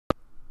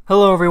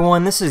Hello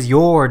everyone, this is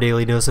your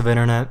daily dose of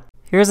internet.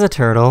 Here's a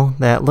turtle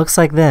that looks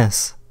like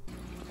this.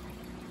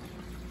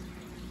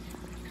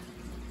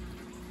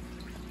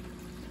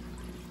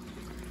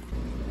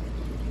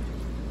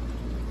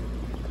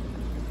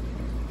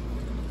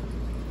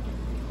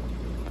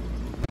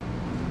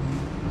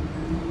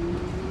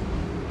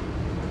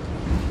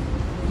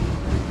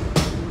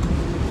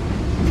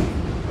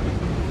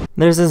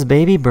 There's this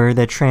baby bird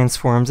that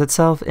transforms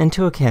itself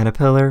into a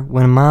caterpillar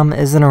when mom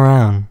isn't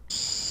around.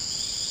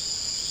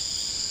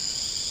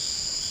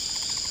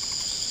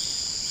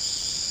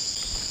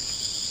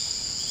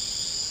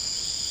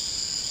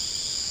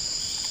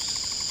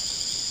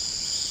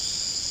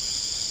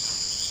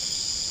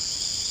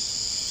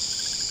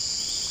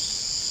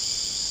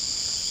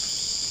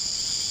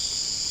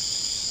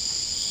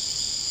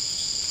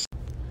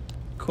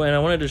 Quinn, I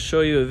wanted to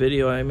show you a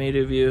video I made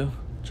of you.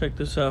 Check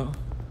this out.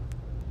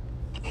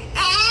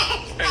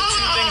 I have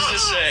 2 things to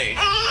say.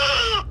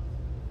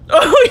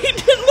 Oh, he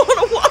didn't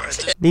want to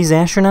watch it! These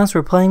astronauts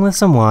were playing with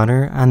some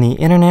water on the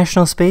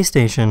International Space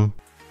Station.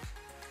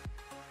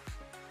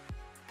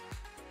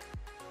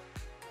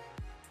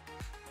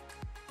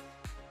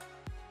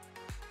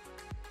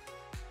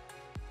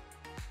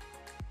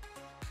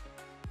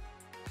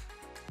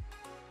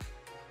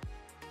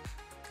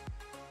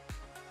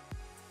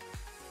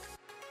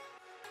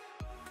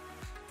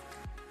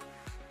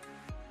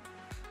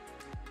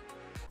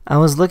 I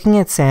was looking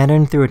at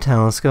Saturn through a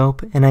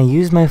telescope, and I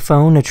used my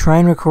phone to try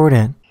and record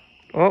it.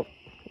 Oh,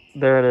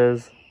 there it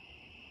is.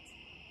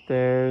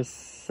 There's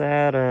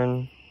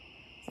Saturn.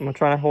 I'm gonna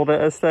try to hold it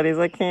as steady as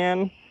I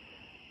can.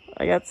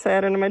 I got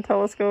Saturn in my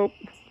telescope.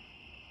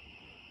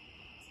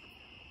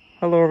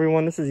 Hello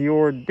everyone, this is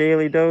your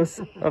daily dose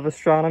of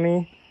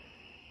astronomy.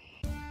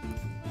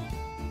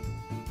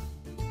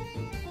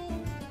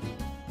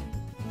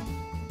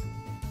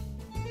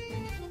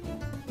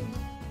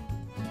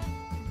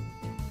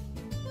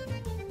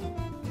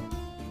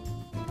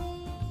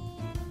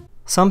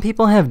 Some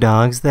people have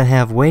dogs that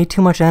have way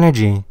too much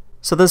energy,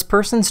 so this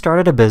person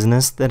started a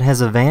business that has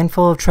a van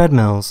full of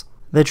treadmills.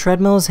 The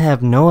treadmills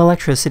have no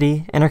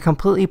electricity and are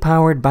completely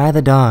powered by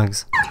the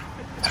dogs.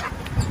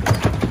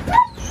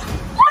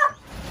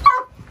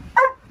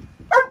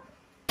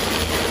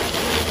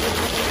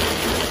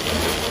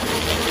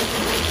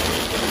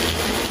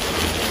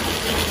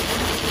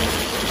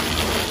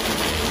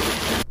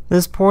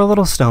 This poor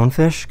little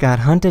stonefish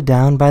got hunted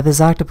down by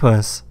this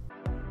octopus.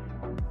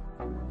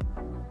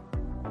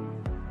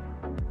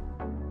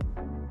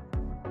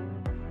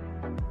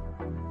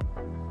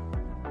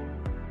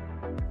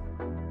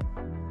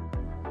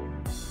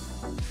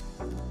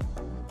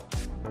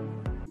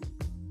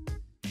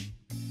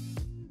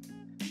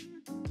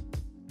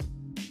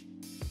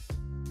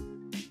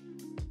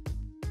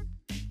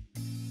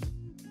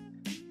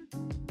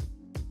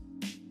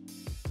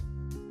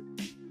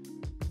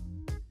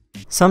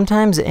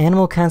 Sometimes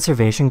animal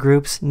conservation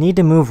groups need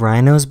to move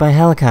rhinos by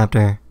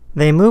helicopter.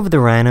 They move the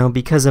rhino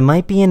because it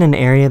might be in an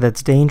area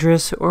that's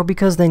dangerous or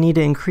because they need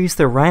to increase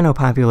their rhino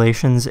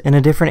populations in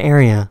a different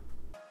area.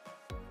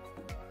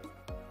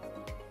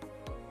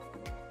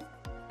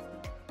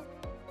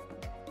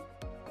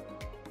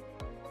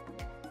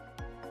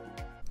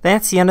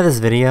 That's the end of this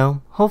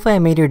video. Hopefully I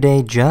made your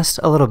day just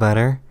a little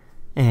better,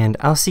 and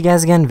I'll see you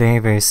guys again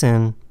very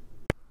soon.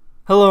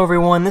 Hello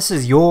everyone, this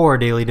is your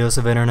daily dose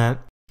of internet.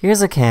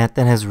 Here's a cat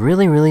that has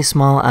really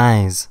small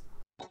eyes.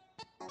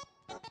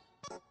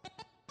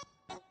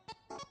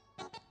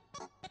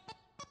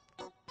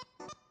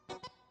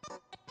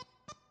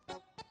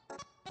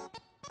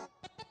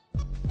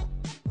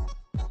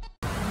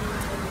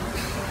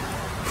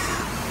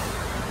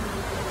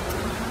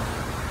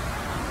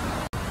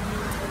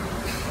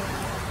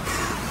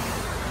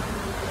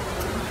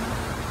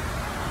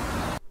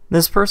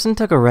 This person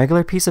took a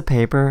regular piece of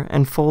paper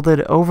and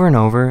folded over and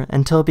over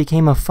until it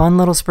became a fun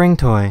little spring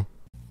toy.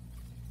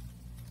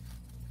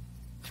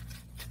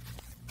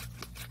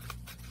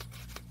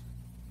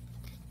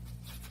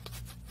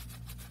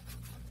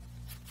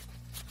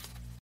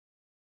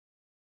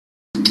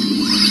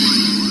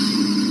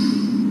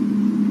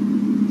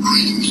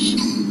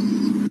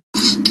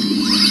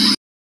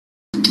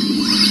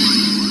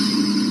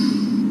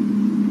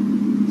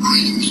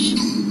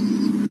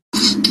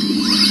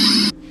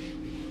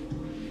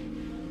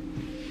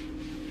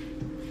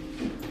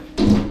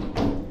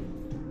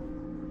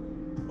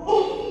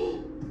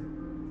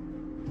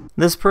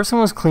 This person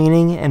was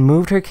cleaning and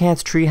moved her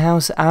cat's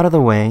treehouse out of the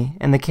way,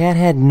 and the cat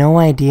had no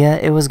idea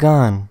it was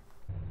gone.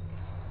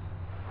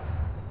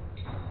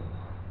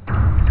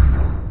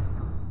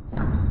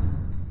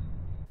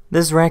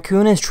 This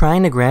raccoon is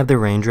trying to grab the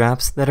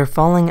raindrops that are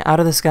falling out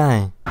of the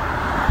sky.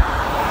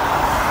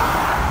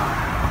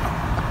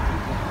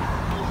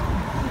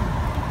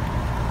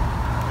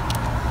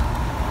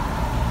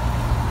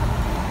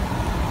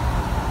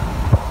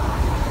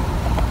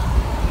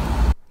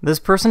 This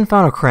person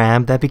found a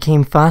crab that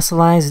became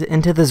fossilized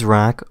into this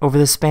rock over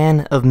the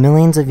span of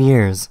millions of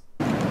years.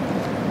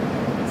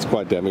 It's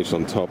quite damaged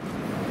on top.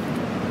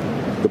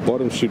 The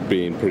bottom should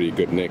be in pretty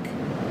good nick.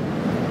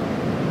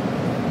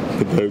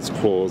 Those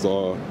claws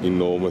are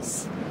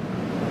enormous.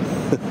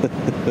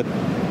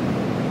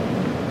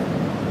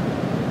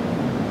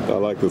 I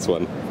like this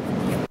one.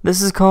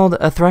 This is called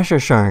a thresher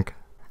shark.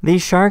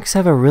 These sharks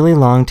have a really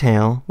long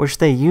tail, which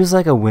they use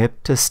like a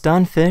whip to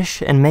stun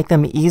fish and make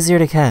them easier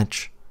to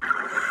catch.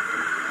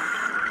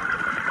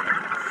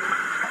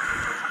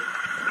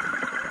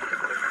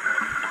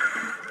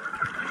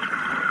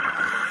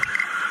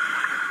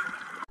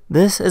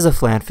 This is a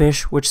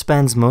flatfish which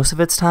spends most of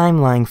its time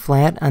lying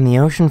flat on the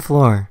ocean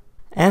floor.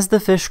 As the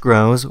fish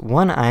grows,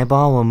 one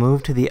eyeball will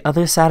move to the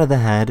other side of the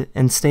head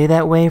and stay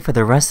that way for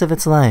the rest of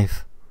its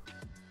life.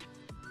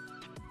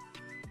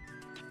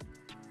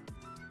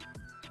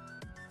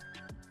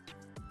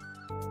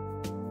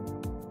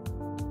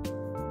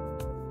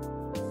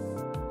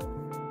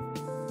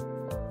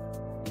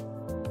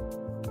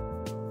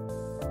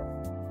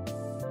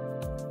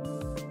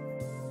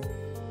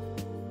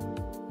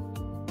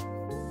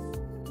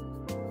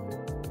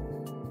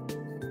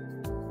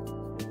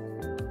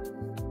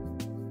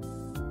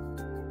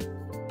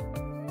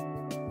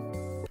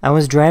 I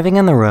was driving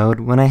on the road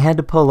when I had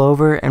to pull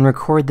over and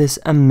record this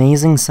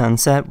amazing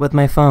sunset with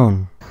my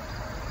phone.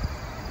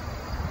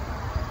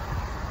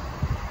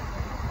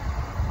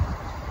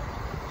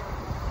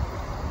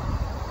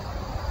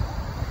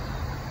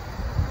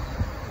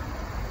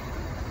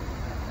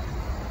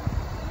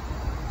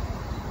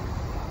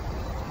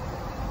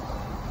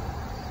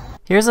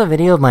 Here's a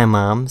video of my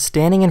mom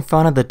standing in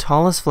front of the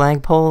tallest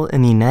flagpole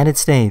in the United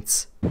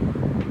States.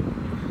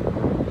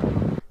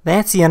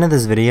 That's the end of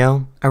this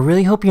video. I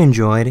really hope you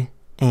enjoyed,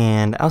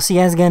 and I'll see you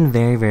guys again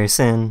very, very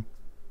soon.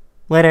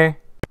 Later.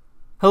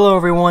 Hello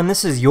everyone,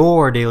 this is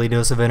your daily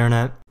dose of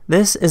internet.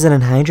 This is an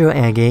anhydrous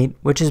agate,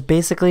 which is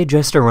basically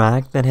just a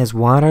rock that has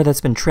water that's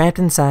been trapped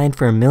inside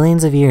for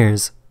millions of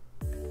years.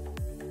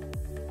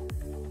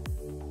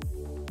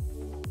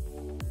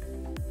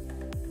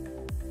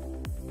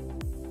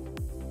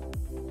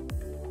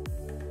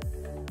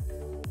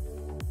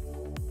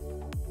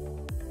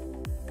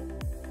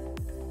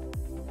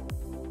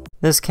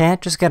 This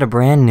cat just got a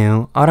brand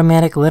new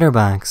automatic litter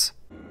box.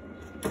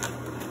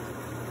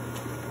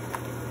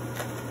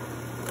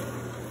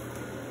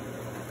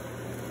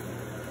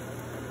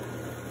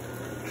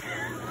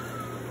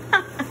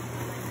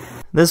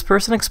 This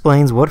person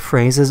explains what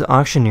phrases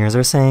auctioneers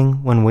are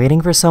saying when waiting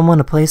for someone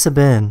to place a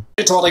bid.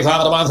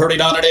 $25 a month,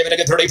 $30 a day,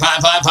 get 35,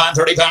 $35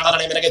 a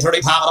day, get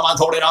 35 a month,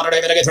 $40 a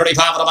day, get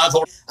 35 a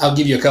month. I'll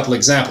give you a couple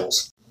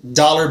examples.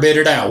 Dollar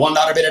bidder down,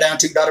 $1 bidder down,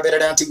 $2 bidder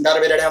down,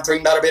 $2 bidder down,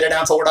 $3 bidder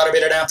down, $4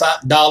 bidder down,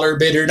 $5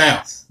 bidder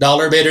down,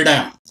 dollar bidder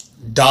down,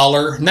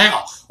 dollar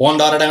now, $1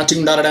 down,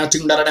 $2 down,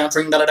 $2 down,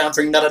 $3 down,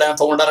 $3 down,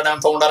 $4 down,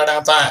 $4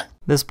 down, $5.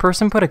 This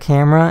person put a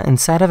camera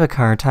inside of a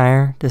car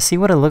tire to see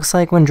what it looks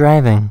like when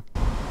driving.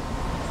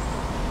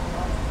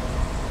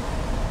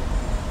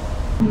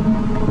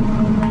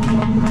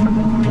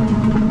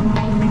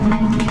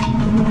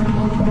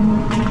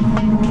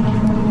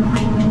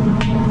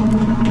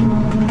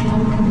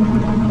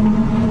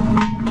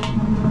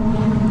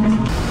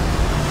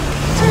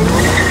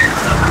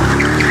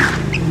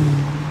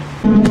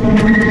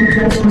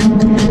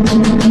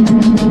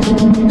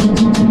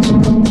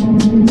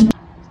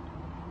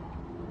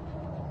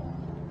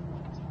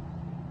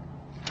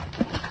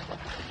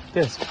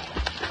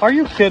 Are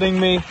you kidding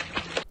me?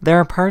 There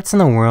are parts in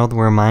the world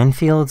where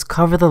minefields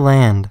cover the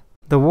land.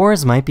 The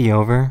wars might be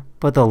over,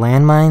 but the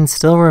landmines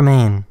still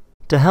remain.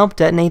 To help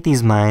detonate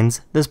these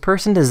mines, this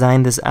person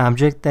designed this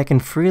object that can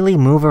freely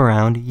move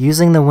around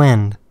using the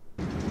wind.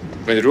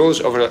 When it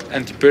rolls over an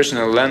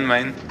anti-personnel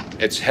landmine,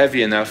 it's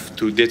heavy enough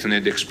to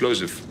detonate the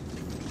explosive.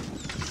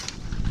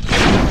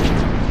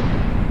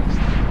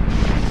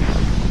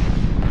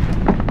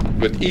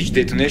 With each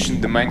detonation,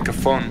 the mine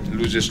caphon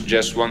loses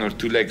just 1 or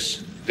 2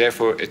 legs.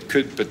 Therefore, it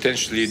could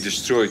potentially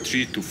destroy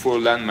 3 to 4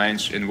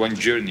 landmines in one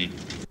journey.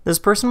 This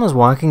person was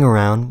walking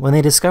around when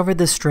they discovered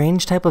this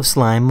strange type of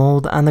slime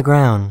mold on the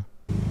ground.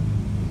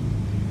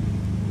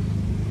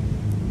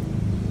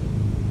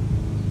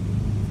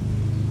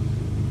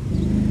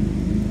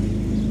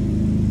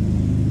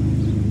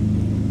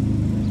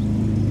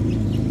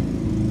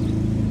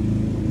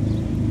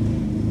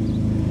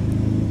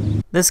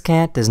 This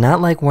cat does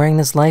not like wearing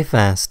this life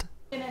vest.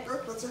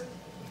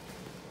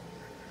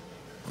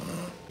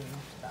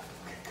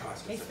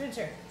 Hey,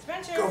 Spencer.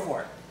 Spencer. Go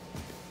for it.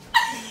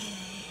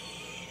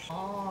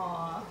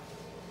 Aww.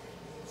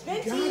 You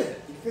Spency. got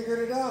it. You figured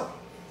it out.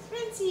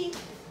 Spency.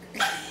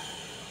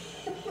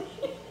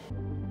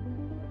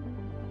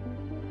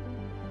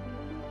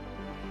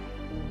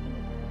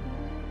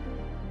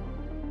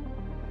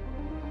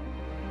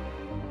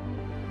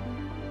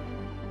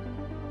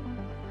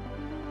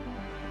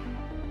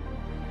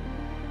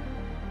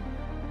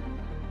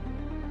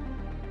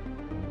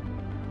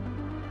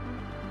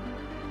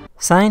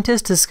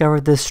 Scientists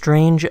discovered this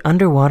strange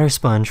underwater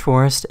sponge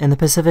forest in the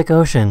Pacific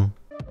Ocean.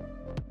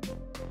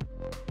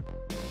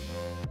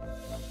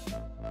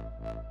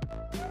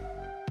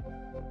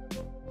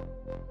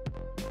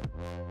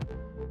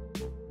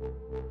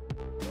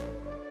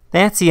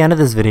 That's the end of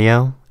this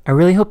video. I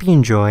really hope you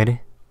enjoyed,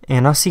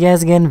 and I'll see you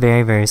guys again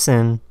very, very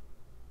soon.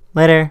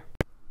 Later.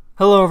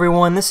 Hello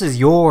everyone, this is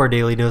your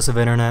daily dose of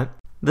internet.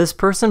 This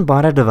person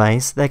bought a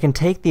device that can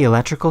take the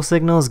electrical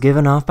signals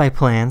given off by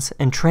plants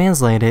and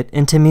translate it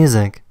into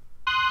music.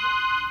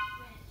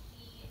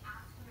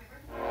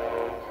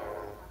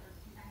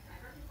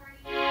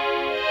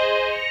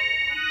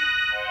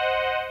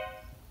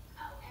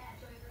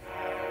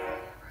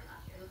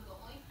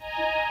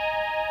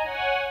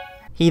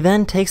 He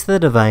then takes the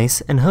device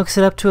and hooks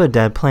it up to a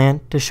dead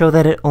plant to show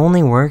that it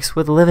only works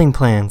with living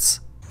plants.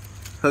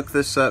 Hook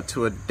this up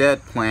to a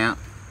dead plant,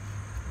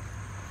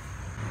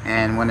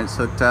 and when it's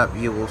hooked up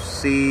you will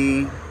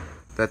see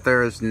that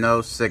there is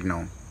no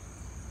signal.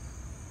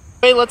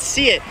 Wait, let's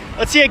see it.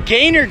 Let's see a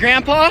gainer,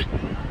 Grandpa. No,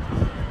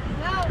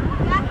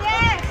 got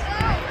this.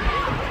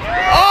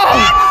 Oh!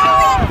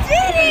 Actually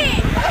did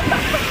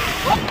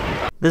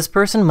it! This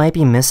person might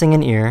be missing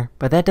an ear,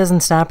 but that doesn't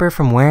stop her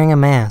from wearing a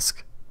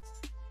mask.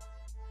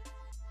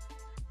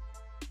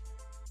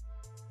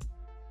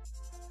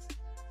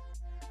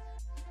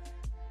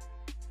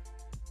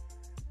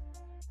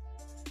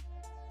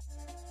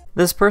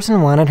 This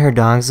person wanted her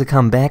dogs to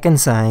come back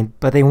inside,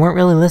 but they weren't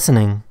really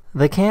listening.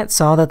 The cat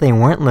saw that they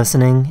weren't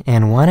listening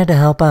and wanted to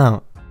help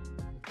out.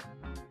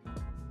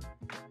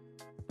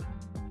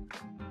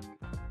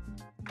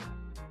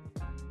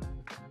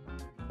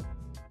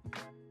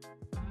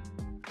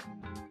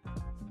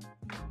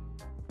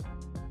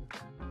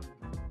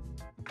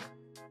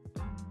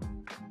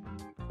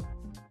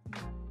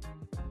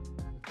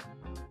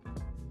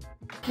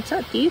 What's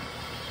up, dude?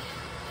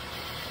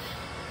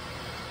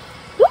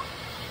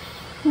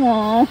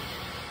 Aww.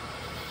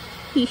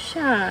 He's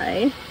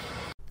shy.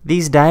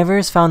 These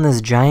divers found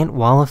this giant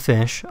wall of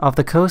fish off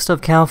the coast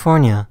of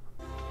California.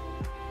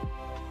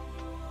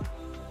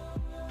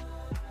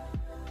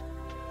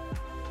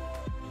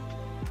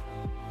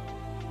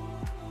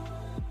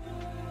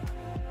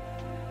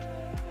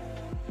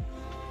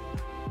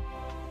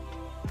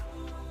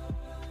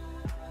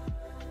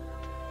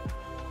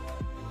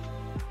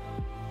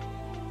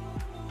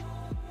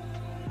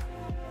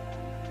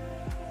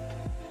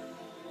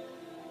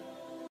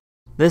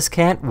 This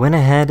cat went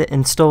ahead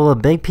and stole a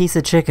big piece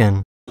of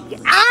chicken.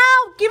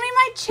 Ow! Give me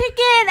my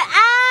chicken!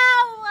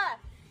 Ow!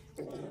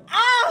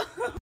 Ow!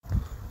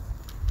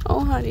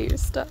 Oh, honey, you're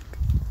stuck.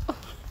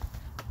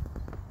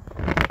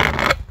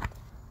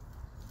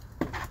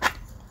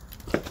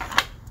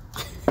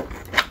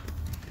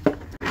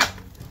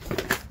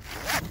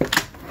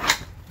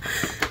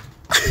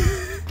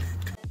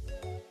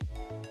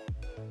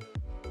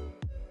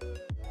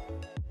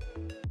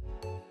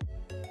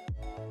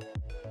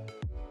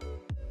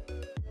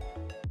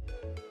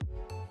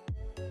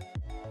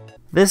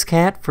 This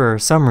cat, for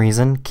some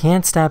reason,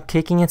 can't stop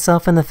kicking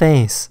itself in the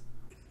face.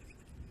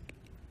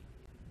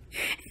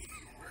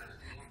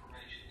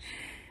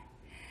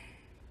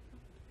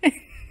 What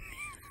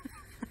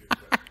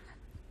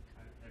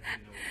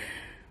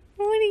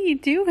are you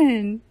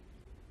doing?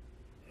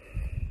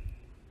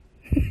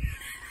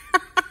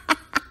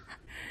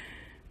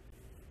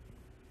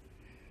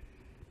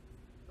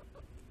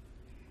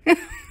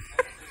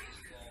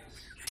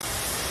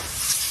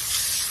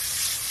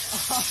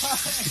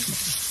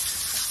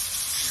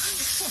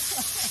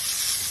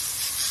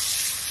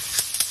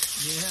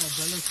 Yeah,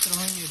 Bella's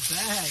throwing it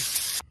back.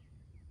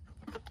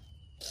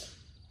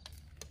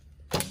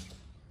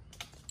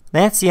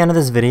 That's the end of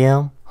this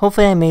video.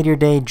 Hopefully I made your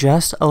day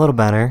just a little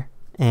better,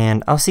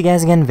 and I'll see you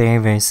guys again very,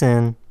 very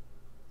soon.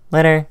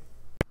 Later.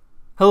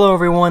 Hello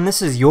everyone,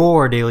 this is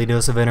your daily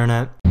dose of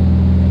internet.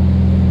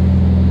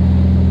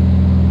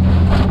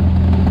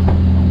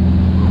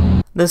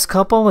 This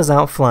couple was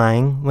out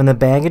flying when the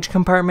baggage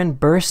compartment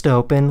burst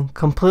open,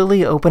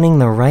 completely opening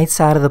the right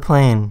side of the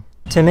plane.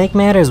 To make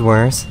matters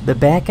worse, the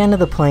back end of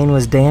the plane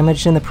was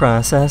damaged in the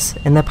process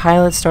and the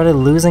pilot started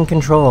losing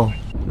control.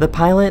 The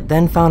pilot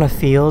then found a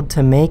field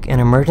to make an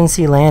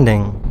emergency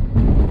landing.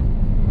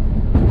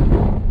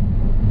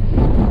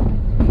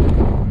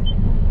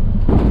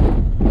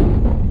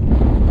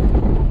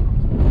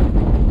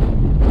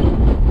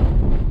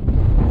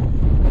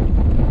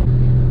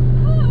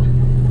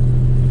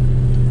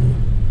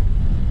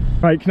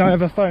 Right, can I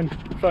have a phone?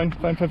 Phone.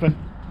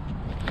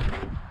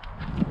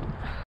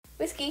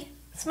 Whiskey,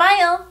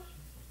 smile!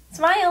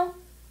 Smile!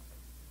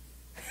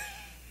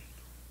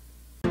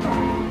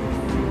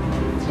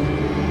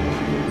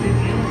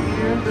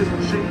 The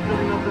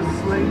jingling of the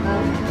sleigh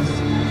bells.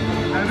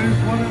 That is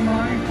one of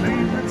my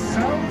favorite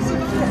sounds in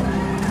the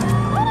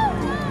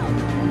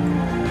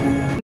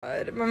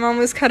world. My mum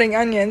was cutting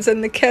onions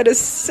and the cat is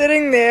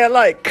sitting there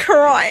like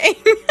crying.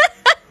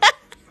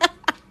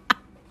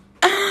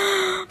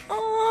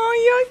 Oh,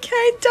 you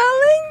okay,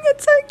 darling?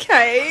 It's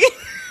okay.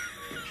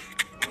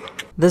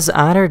 This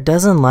otter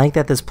doesn't like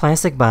that this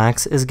plastic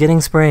box is getting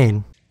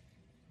sprayed.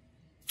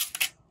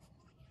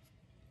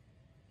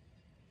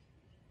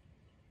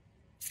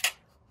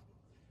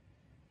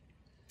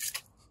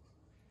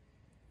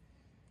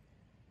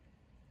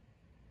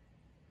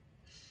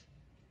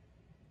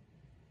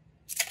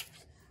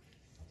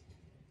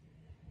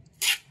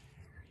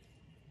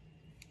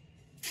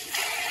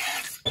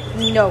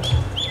 No.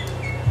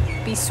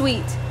 Be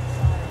sweet.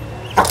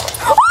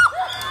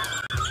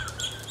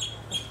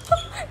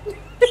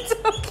 It's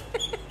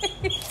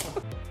okay.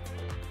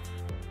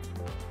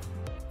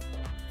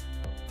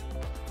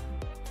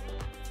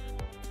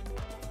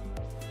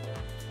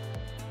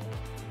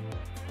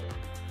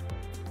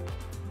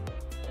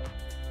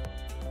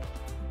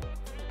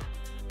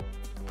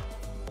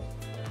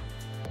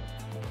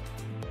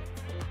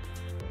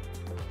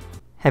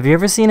 Have you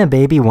ever seen a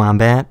baby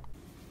wombat?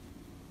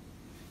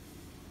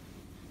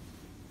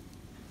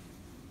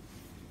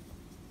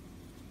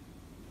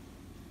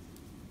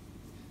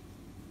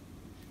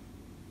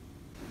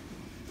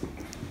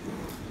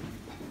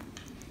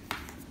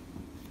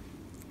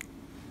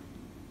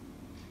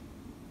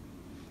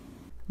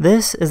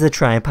 This is a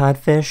tripod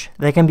fish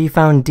that can be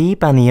found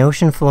deep on the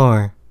ocean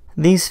floor.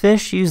 These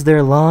fish use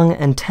their long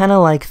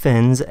antenna-like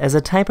fins as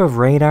a type of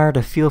radar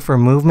to feel for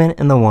movement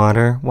in the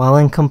water while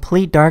in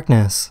complete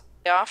darkness.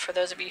 For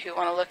those of you who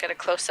want to look at a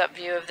close-up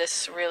view of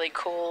this really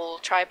cool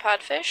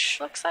tripod fish,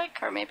 looks like,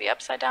 or maybe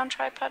upside down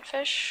tripod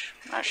fish,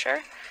 I'm not sure.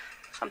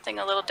 Something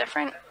a little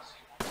different.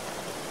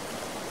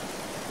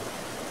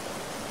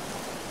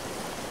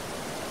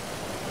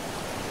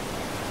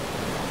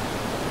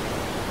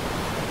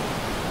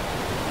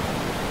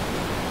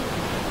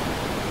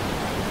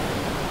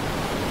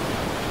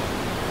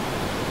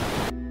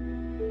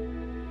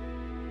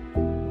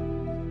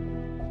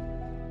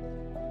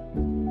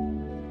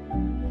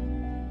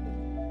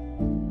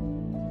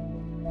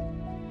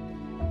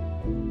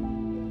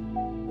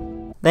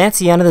 That's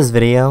the end of this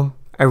video.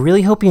 I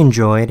really hope you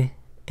enjoyed,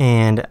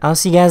 and I'll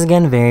see you guys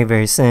again very,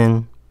 very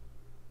soon.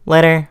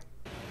 Later.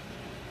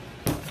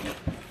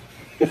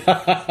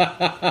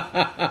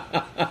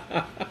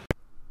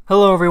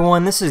 Hello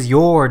everyone, this is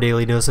your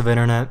Daily Dose of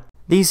Internet.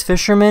 These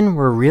fishermen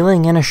were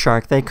reeling in a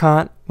shark they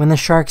caught when the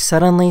shark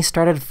suddenly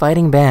started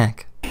fighting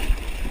back.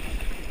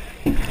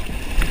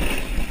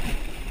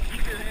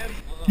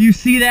 You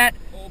see that?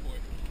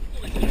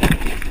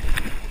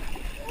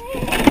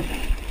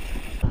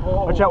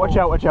 Watch out, watch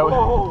out, watch out.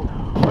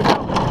 Watch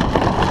out.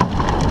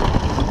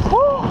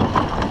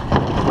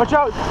 Watch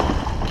out.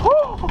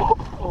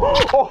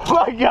 Oh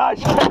my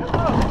gosh.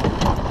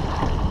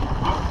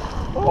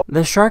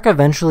 The shark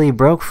eventually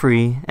broke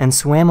free and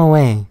swam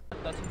away.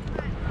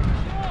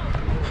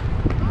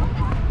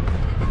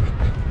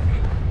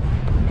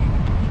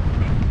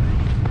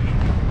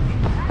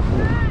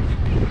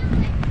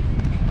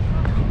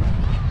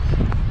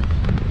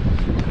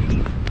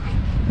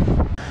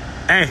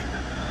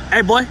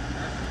 Hey boy.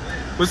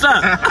 What's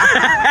up?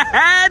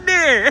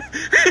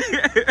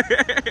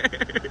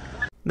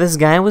 This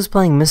guy was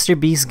playing Mr.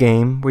 Beast's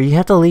game where you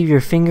have to leave your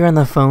finger on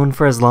the phone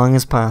for as long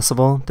as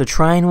possible to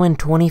try and win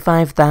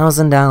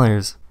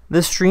 $25,000.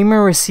 The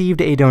streamer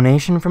received a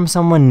donation from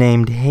someone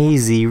named Hey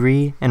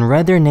Ziri and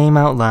read their name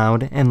out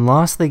loud and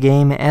lost the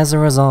game as a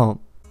result.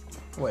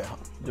 Wait,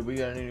 did we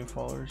get any new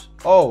followers?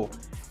 Oh,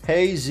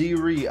 Hey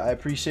Ziri, I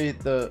appreciate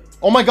the...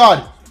 Oh my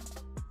god!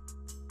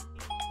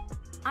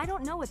 I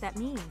don't know what that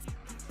means.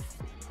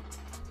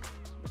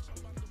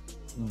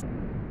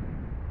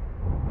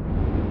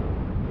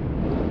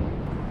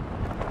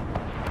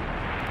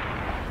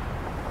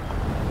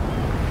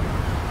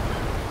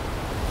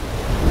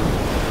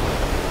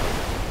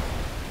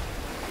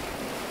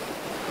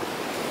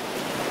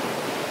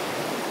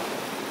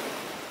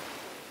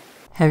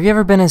 Have you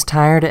ever been as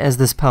tired as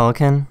this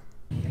pelican?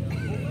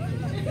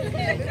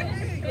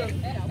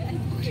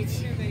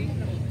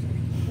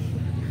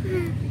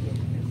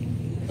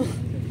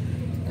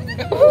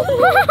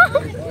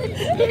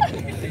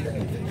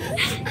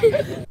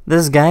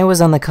 This guy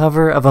was on the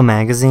cover of a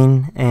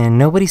magazine, and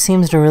nobody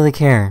seems to really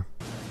care.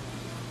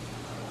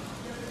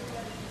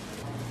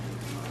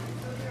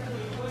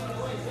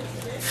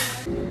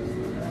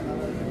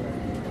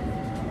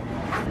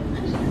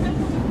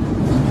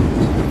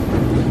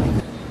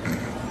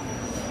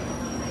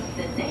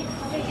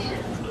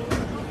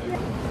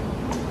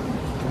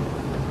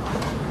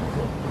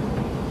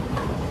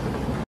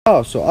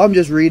 Oh, so I'm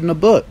just reading a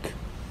book.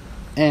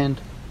 And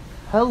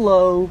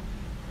hello.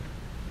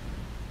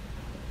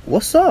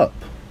 What's up?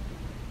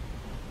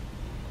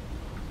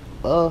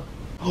 Oh,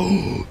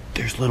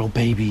 there's little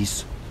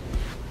babies.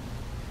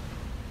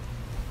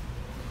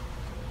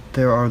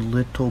 There are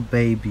little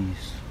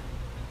babies.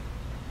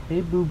 Hey,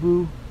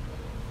 boo-boo.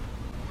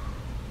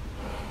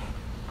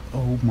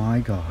 Oh my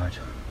god.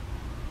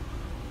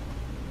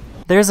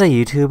 There's a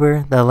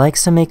YouTuber that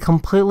likes to make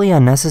completely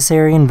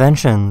unnecessary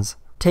inventions,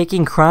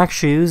 taking Croc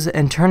shoes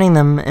and turning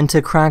them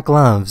into Croc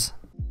gloves.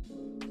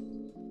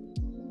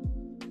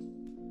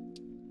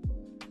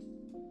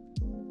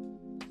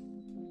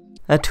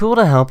 A tool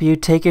to help you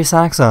take your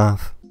socks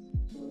off.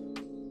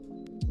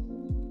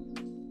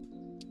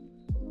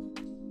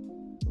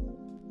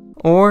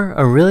 Or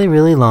a really,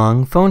 really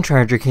long phone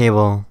charger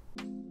cable.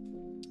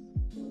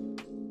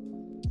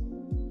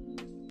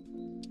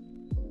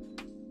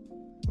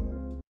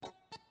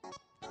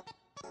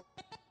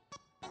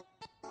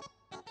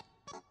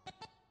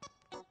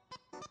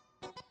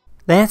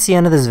 That's the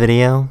end of this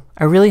video.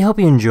 I really hope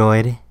you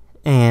enjoyed,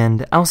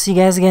 and I'll see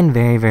you guys again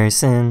very, very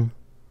soon.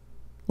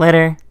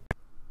 Later.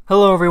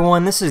 Hello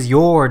everyone, this is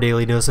your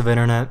daily dose of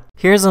internet.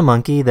 Here's a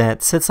monkey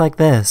that sits like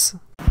this.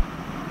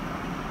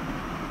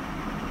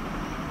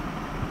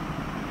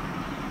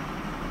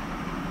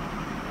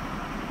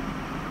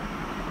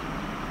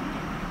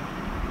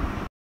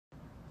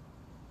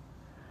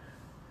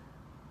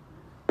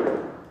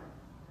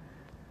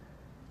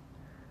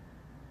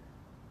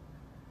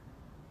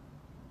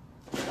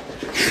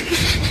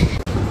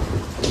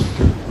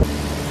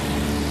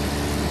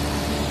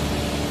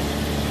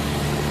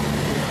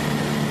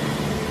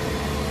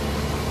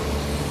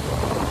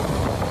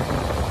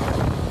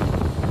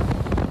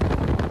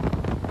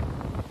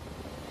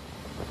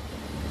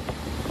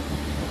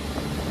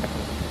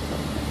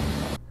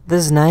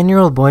 This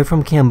 9-year-old boy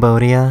from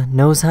Cambodia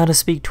knows how to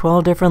speak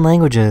 12 different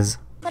languages.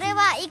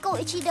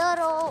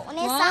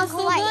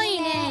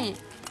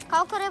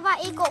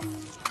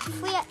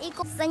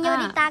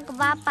 Señorita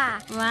guapa,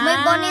 muy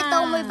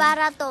bonito, muy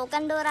barato.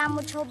 Candora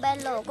mucho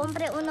bello.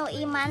 Compre uno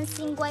iman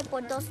 5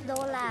 por $2.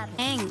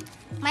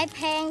 ไม่แพ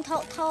งโถ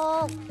ค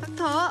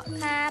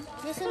รับ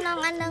ดิฉันน้อง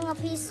อันนึง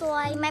พี่สว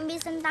ยแม่มี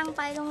เส้นตังไ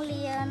ปโรงเ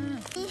รียน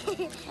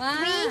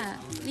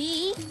วี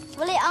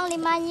วันนี้องลิ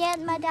มาเย็ด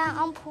มาดัง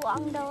องผู้อ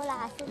งโดล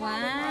าสุดา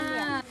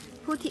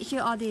Who teach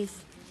you all this?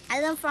 I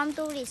learn from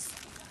tourists.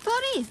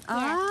 Tourists? Oh.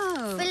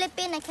 Yeah.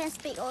 Philippines I can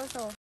speak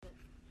also.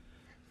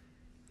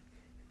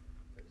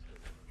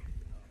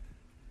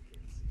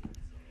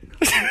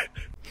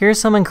 Here's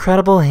some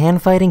incredible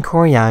hand-fighting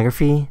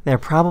choreography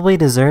that probably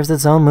deserves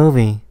its own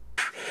movie.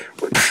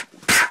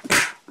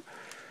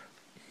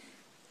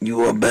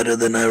 You are better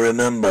than I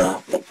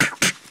remember.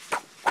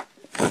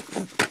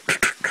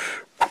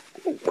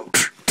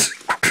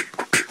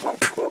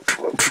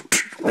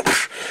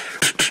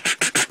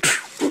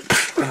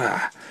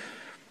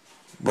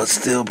 But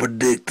still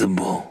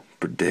predictable.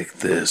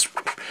 Predict this.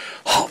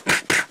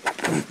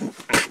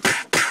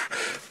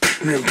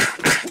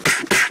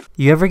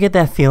 You ever get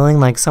that feeling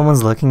like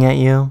someone's looking at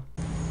you?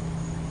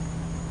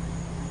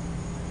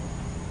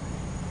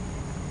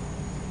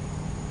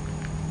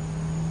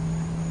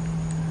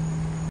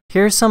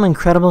 Here's some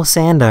incredible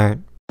sand art.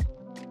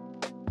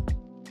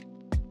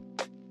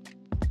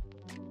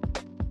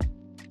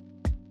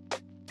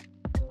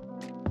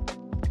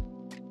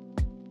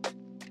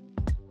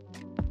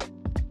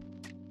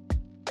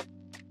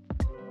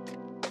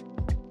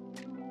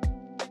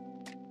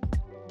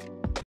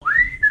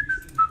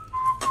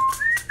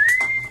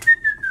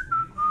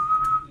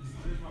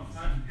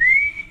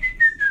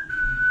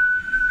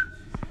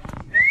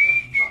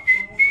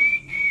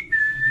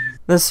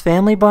 This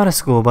family bought a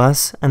school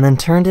bus and then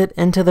turned it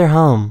into their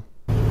home.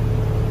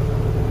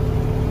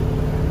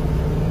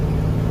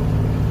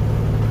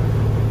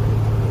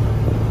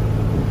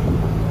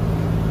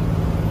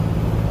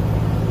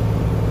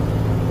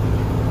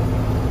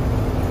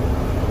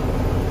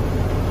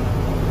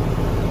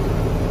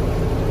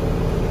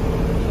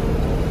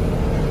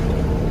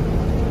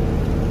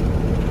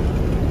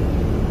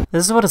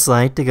 This is what it's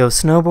like to go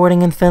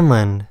snowboarding in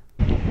Finland.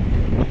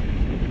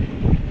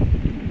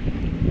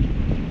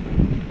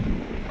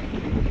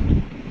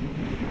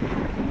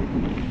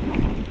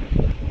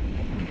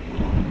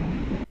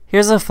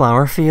 Here's a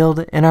flower field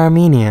in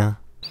Armenia.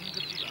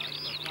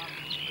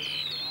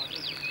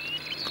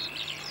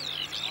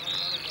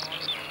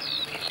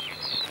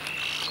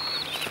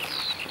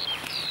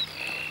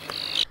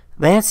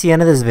 That's the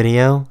end of this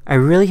video. I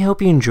really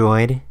hope you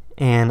enjoyed,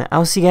 and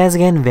I'll see you guys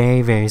again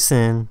very, very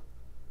soon.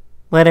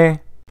 Later.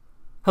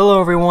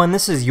 Hello everyone,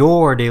 this is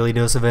your daily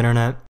dose of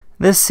internet.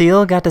 This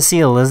seal got to see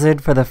a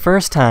lizard for the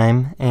first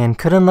time and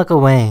couldn't look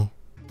away.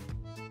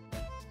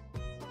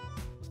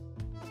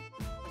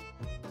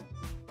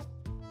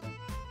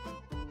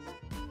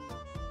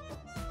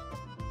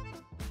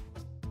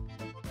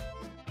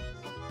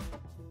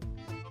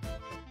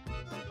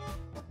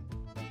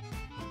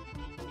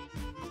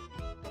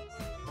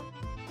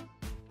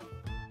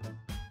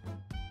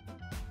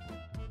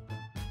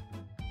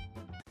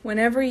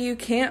 Whenever you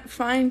can't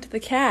find the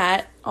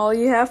cat, all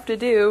you have to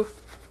do...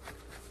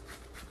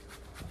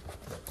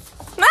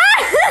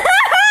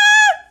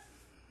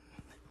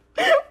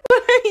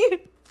 What are you...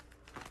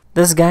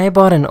 This guy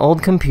bought an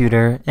old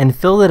computer and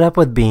filled it up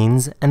with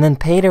beans and then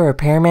paid a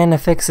repairman to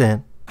fix it.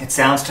 It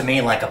sounds to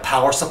me like a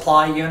power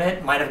supply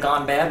unit might have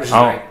gone bad, which is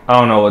I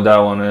don't know what that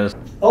one is.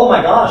 Oh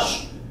my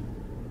gosh!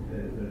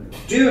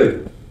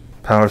 Dude!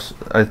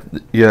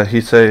 Yeah, he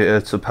say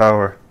it's a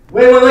power.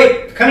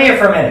 Wait, come here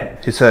for a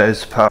minute. He said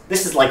it's power.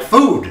 This is like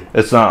food.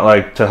 It's not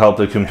like to help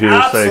the computer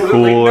Absolutely. stay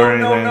cool or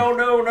anything.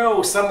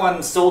 No.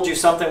 Someone sold you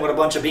something with a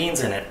bunch of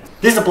beans in it.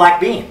 These are black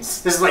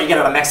beans. This is what you get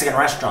at a Mexican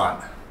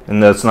restaurant.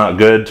 And that's not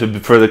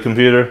good for the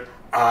computer?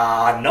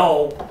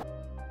 No.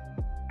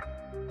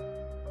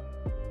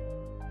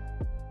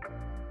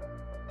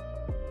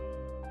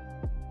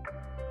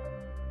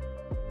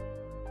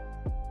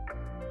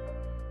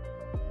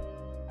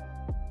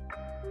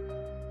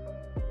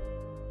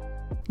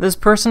 This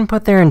person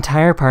put their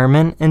entire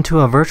apartment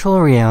into a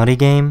virtual reality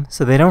game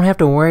so they don't have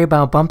to worry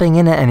about bumping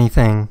into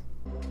anything.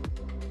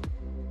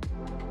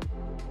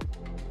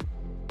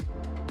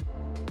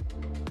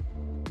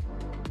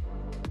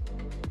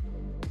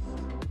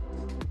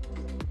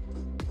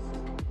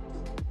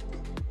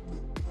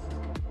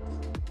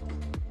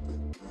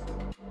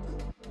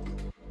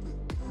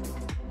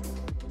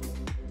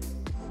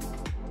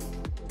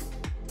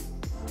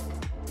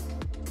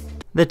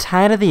 The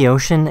tide of the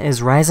ocean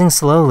is rising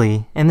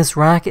slowly, and this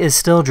rock is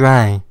still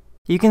dry.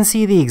 You can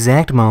see the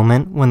exact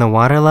moment when the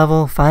water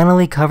level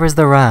finally covers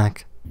the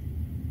rock.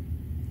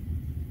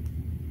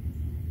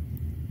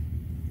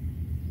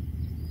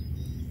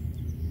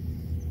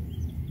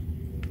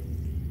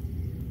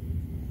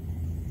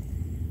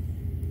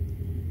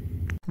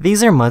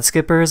 These are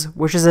mudskippers,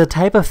 which is a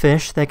type of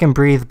fish that can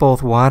breathe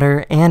both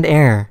water and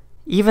air.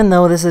 Even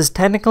though this is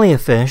technically a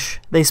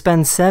fish, they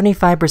spend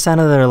 75%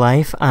 of their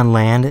life on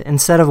land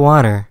instead of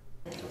water.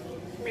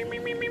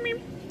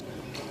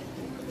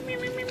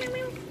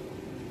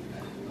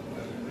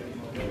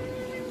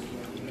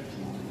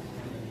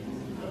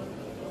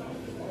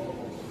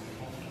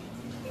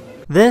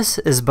 This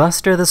is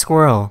Buster the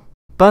squirrel.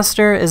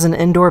 Buster is an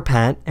indoor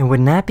pet and would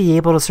not be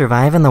able to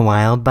survive in the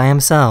wild by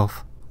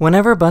himself.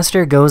 Whenever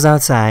Buster goes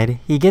outside,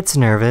 he gets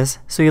nervous,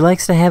 so he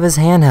likes to have his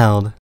hand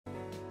held.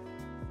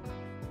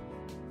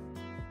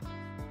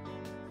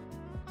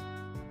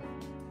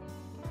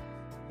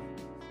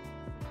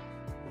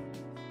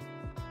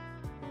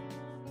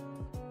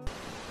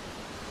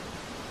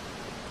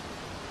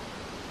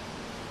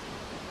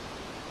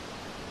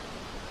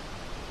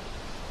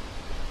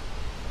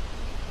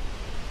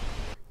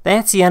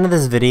 That's the end of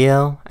this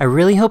video. I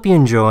really hope you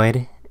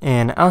enjoyed,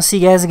 and I'll see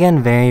you guys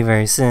again very,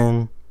 very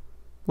soon.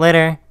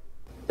 Later.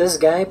 This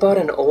guy bought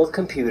an old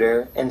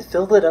computer and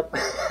filled it up.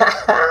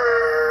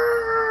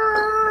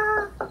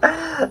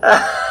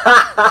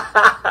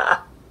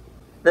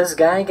 This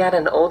guy got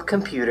an old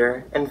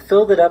computer and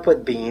filled it up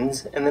with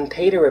beans and then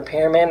paid a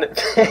repairman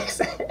to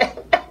fix it.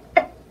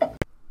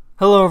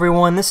 Hello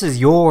everyone, this is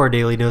your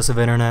Daily Dose of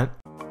Internet.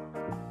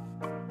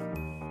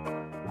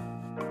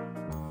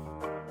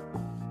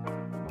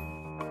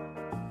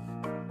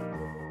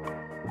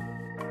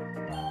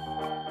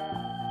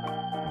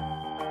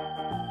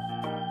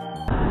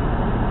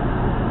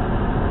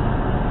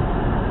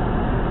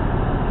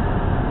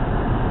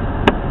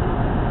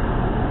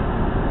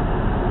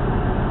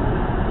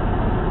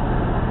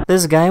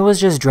 This guy was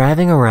just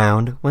driving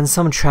around when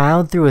some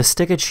child threw a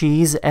stick of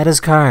cheese at his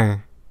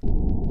car.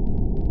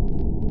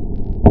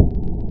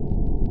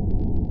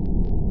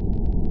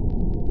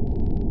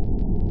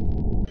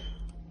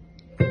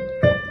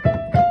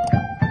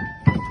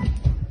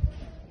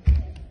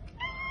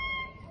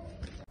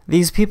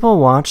 These people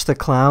watch the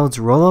clouds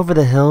roll over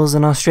the hills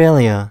in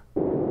Australia.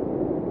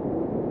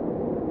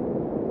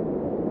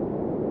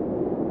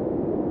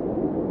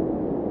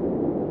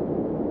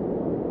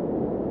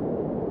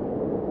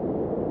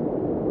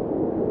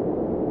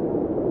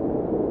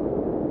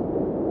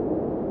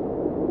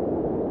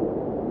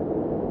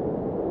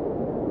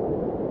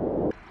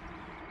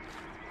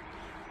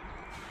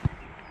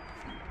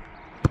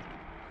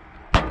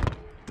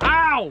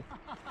 Ow!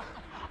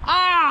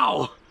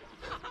 Ow!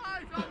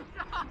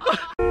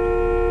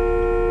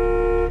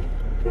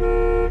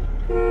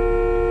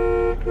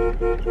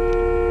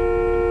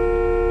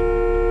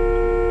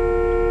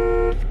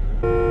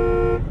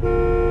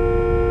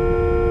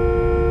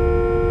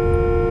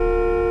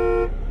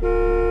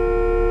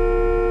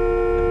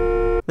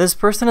 This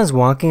person is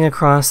walking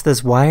across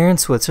this wire in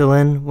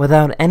Switzerland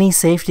without any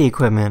safety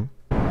equipment.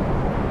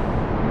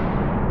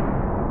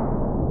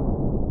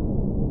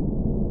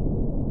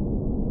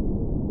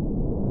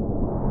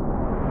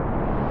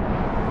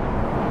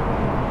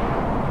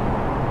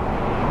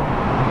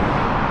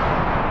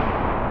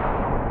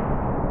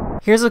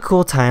 Here's a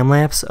cool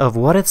time-lapse of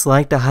what it's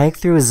like to hike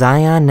through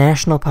Zion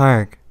National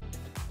Park.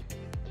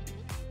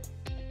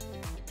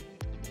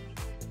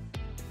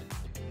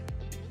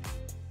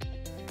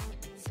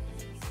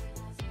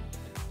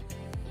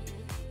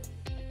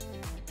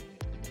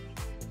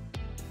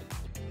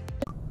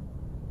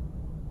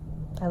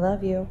 I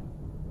love you.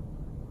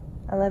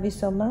 I love you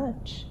so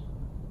much.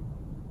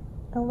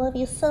 I love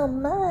you so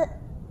much.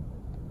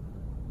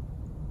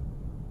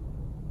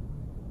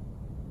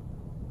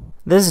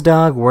 This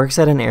dog works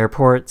at an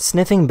airport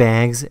sniffing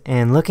bags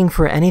and looking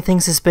for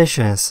anything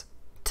suspicious.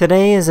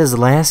 Today is his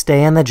last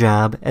day on the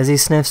job as he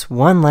sniffs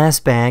one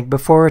last bag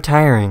before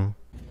retiring.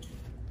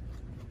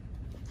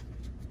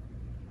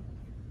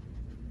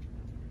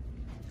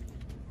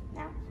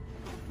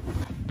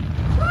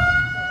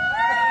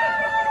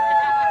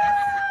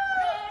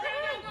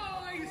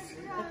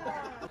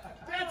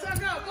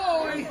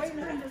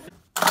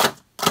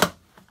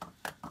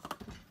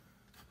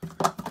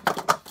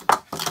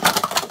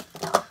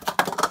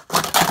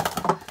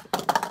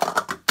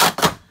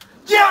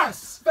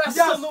 Yes! Best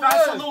on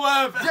the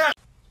web! Yes!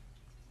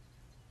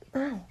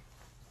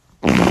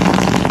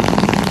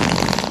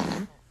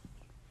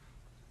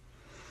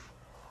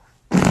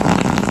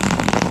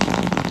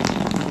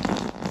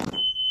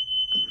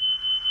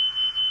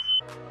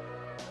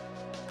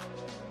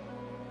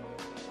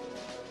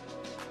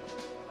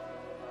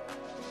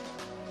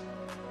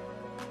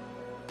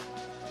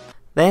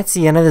 That's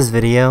the end of this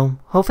video.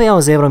 Hopefully I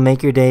was able to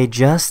make your day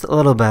just a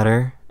little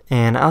better,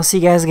 and I'll see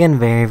you guys again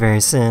very,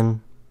 very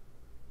soon.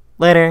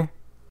 Later.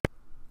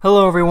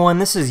 Hello everyone,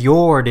 this is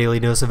your Daily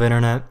Dose of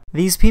Internet.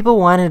 These people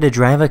wanted to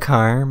drive a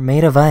car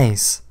made of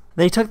ice.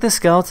 They took the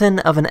skeleton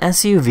of an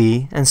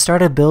SUV and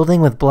started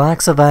building with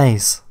blocks of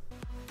ice.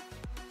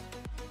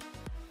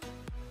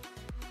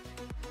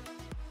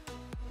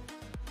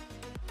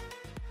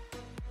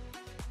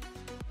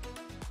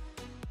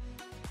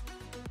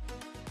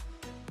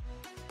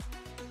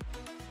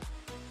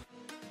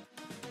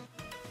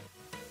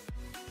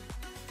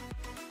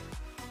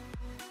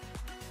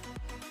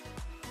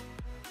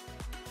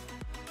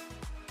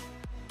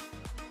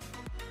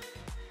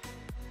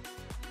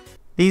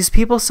 These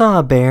people saw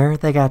a bear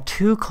that got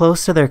too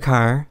close to their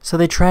car, so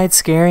they tried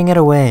scaring it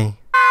away.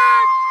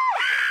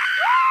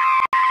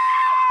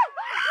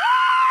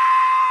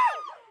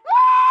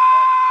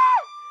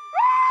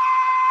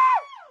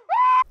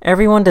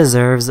 Everyone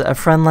deserves a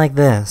friend like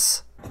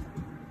this.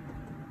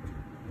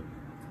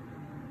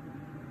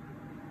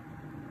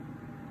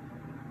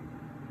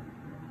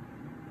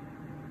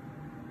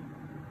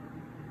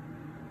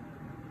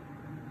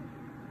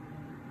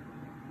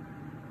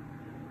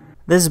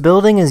 This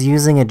building is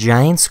using a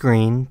giant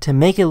screen to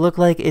make it look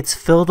like it's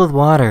filled with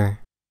water.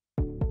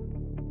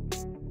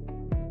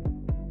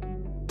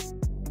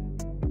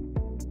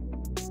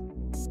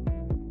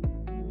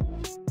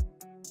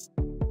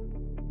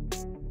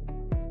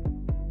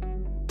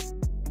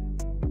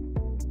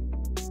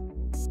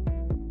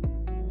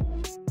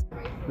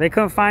 They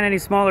couldn't find any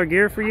smaller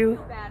gear for you?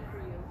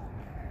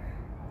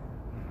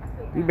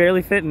 You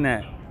barely fit in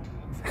that.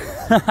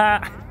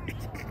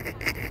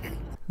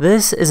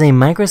 This is a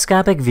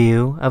microscopic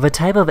view of a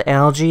type of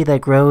algae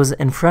that grows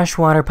in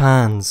freshwater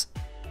ponds.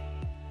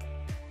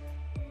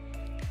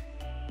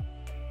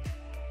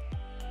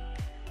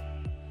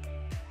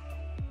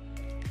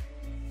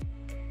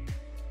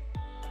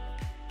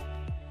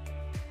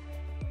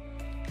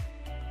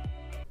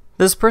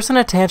 This person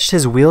attached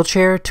his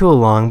wheelchair to a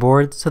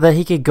longboard so that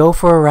he could go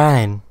for a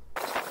ride.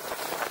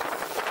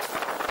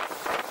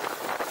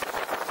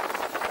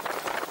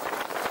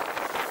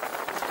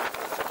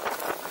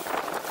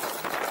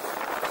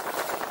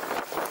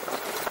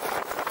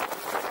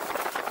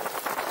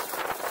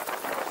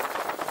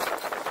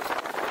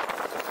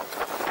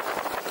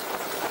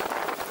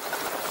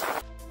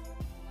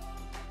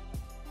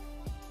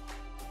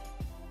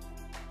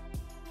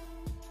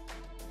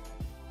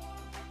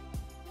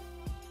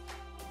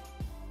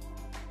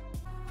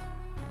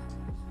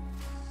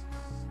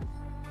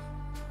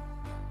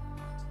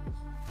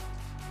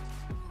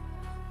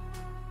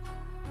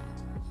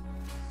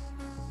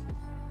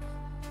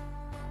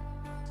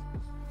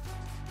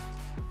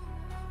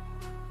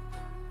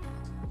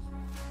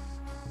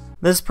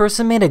 This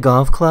person made a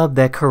golf club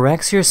that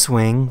corrects your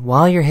swing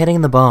while you're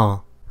hitting the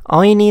ball.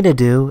 All you need to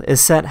do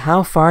is set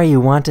how far you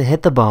want to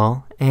hit the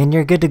ball, and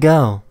you're good to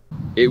go.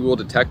 It will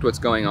detect what's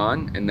going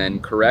on and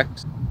then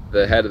correct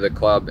the head of the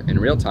club in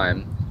real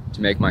time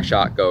to make my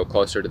shot go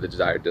closer to the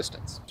desired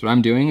distance. So what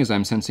I'm doing is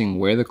I'm sensing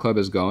where the club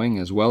is going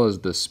as well as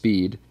the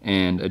speed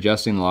and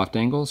adjusting the loft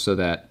angle so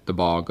that the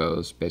ball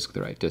goes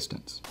basically the right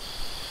distance.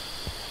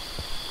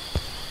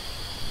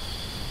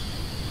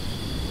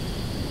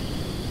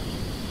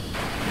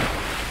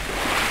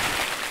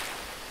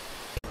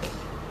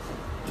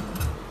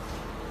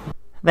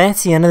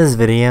 That's the end of this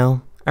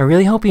video. I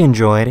really hope you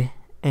enjoyed,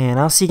 and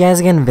I'll see you guys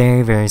again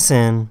very, very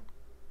soon.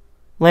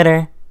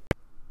 Later.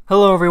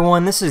 Hello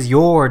everyone, this is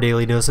your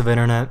Daily Dose of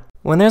Internet.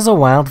 When there's a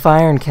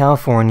wildfire in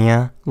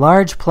California,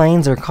 large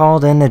planes are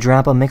called in to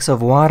drop a mix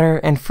of water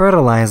and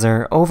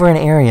fertilizer over an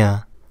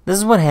area. This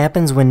is what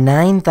happens when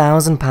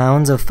 9,000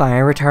 pounds of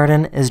fire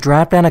retardant is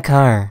dropped on a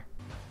car.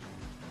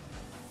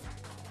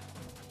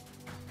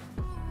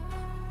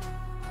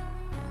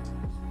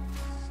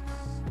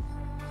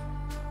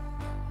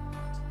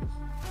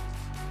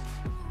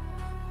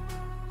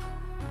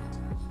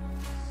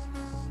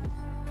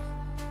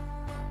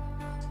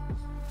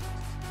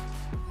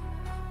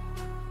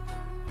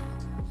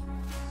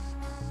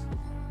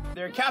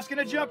 Their cat's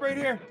gonna jump right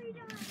here.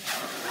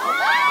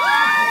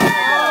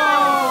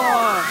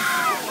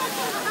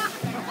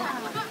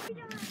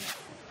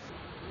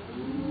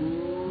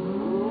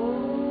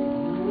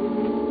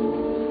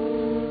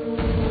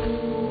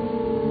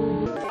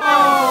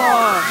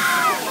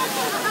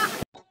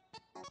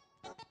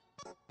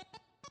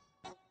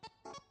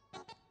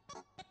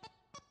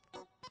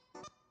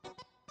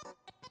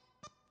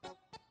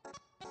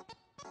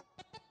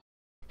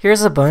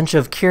 Here's a bunch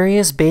of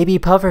curious baby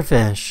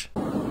pufferfish.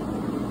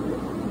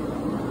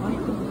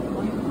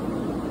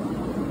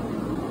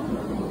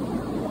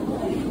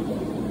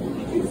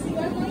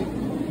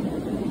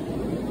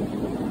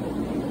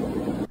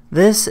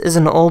 This is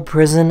an old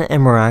prison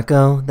in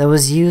Morocco that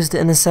was used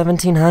in the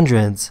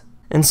 1700s.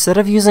 Instead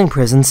of using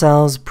prison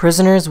cells,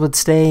 prisoners would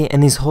stay in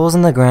these holes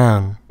in the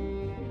ground.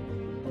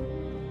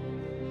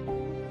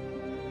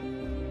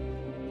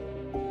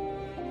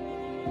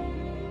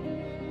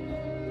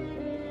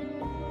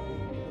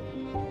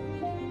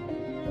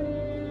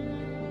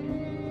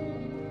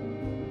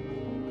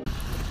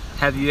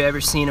 Have you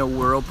ever seen a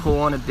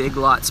whirlpool in a Big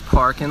Lots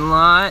parking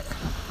lot?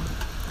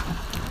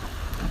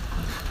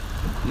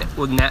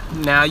 Well,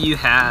 now you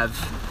have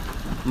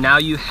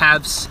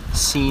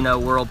seen a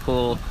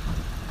whirlpool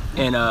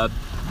in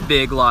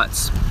Big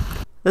Lots.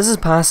 This is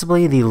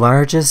possibly the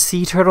largest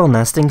sea turtle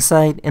nesting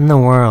site in the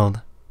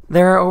world.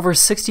 There are over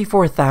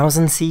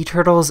 64,000 sea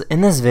turtles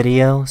in this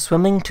video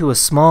swimming to a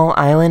small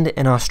island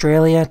in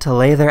Australia to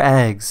lay their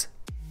eggs.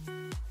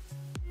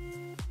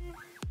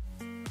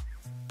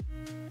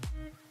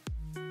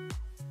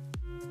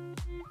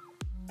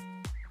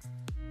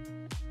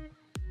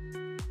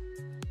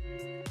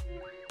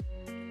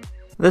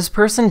 This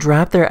person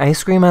dropped their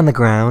ice cream on the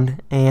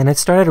ground and it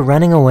started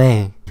running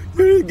away.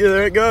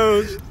 There it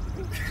goes.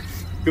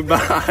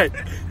 Goodbye.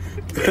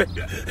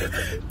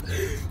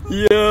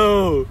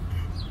 Yo,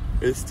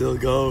 it's still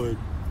going.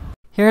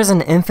 Here's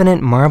an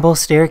infinite marble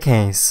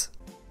staircase.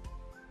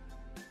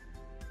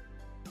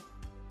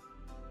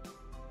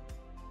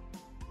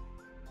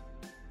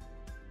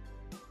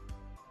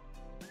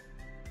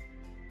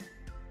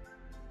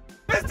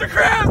 Mr.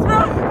 Krabs, bro!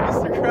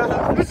 Mr.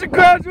 Krabs! Mr.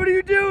 Krabs, what are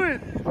you doing?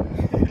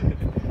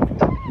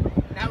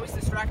 Now he's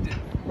distracted.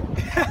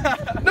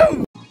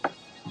 No!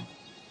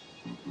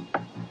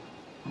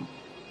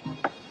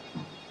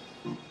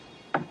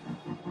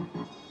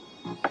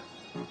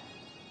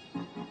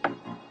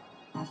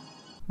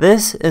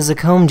 This is a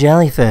comb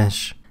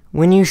jellyfish.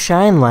 When you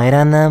shine light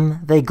on them,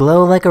 they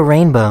glow like a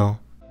rainbow.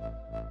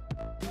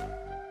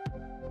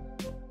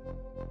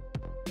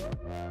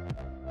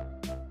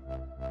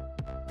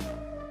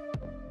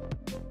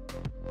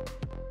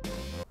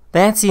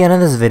 That's the end of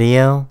this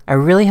video. I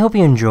really hope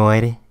you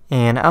enjoyed,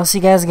 and I'll see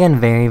you guys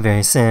again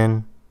very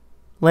soon.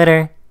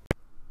 Later.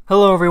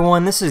 Hello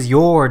everyone, this is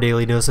your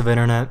Daily Dose of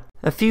Internet.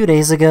 A few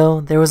days ago,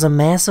 there was a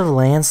massive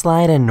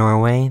landslide in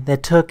Norway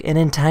that took an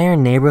entire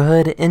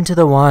neighborhood into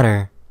the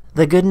water.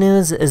 The good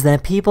news is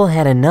that people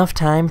had enough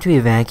time to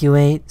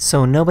evacuate,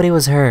 so nobody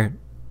was hurt.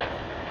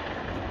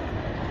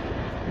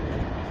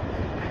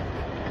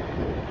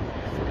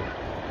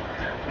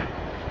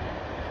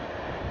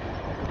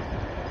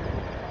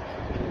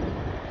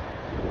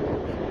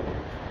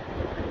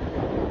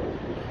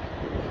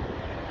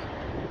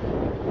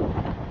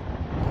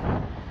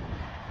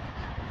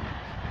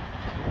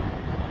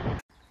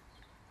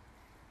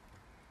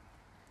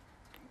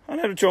 Han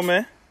är du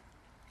Tjomme?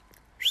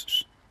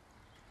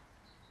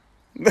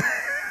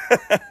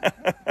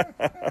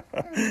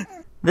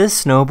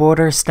 This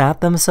snowboarder stopped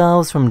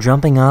themselves from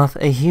jumping off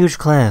a huge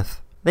cliff.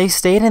 They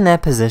stayed in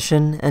that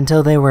position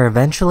until they were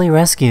eventually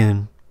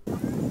rescued.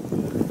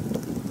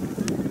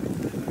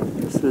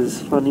 This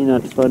is funny,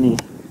 not funny.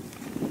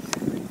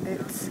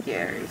 It's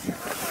scary.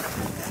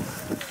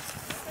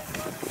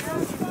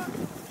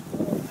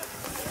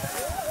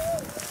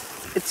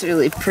 It's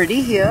really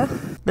pretty here.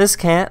 This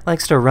cat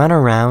likes to run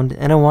around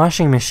in a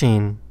washing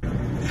machine.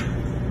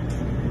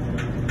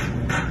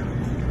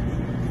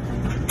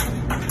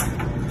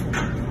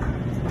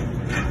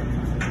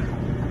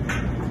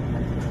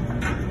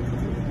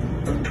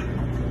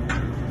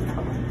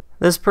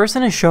 This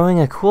person is showing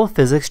a cool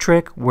physics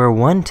trick where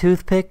one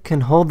toothpick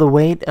can hold the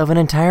weight of an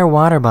entire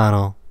water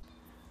bottle.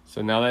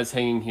 So now that's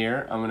hanging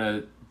here, I'm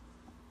gonna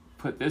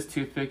put this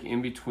toothpick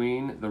in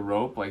between the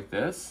rope like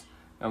this.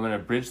 I'm gonna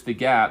bridge the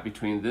gap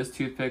between this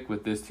toothpick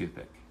with this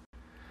toothpick.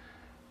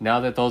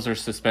 Now that those are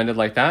suspended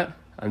like that,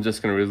 I'm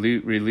just gonna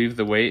relieve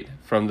the weight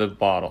from the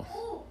bottle.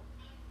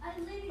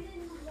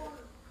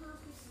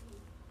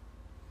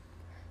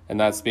 And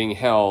that's being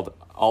held,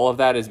 all of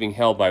that is being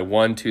held by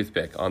one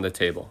toothpick on the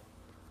table.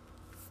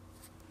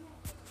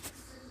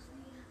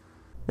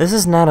 This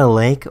is not a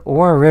lake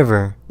or a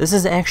river. This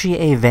is actually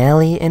a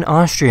valley in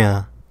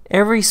Austria.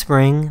 Every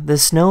spring, the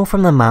snow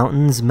from the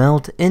mountains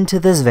melt into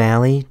this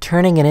valley,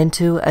 turning it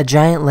into a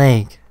giant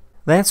lake.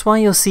 That's why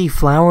you'll see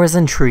flowers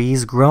and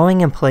trees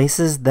growing in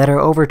places that are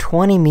over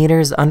 20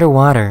 meters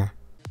underwater.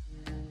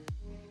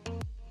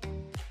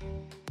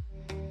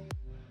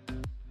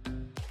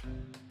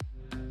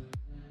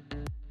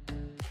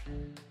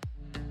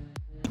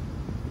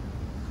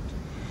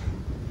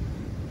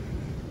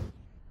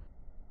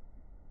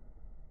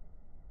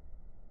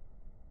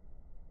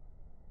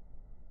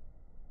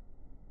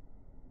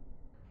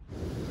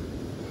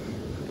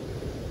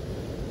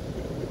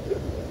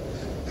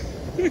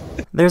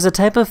 There's a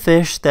type of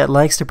fish that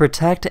likes to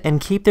protect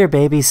and keep their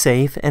babies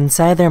safe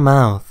inside their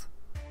mouth.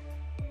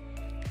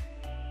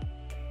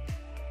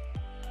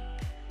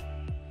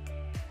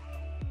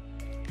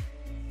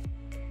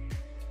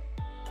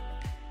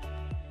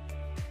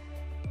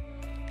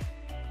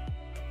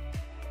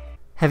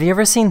 Have you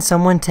ever seen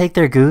someone take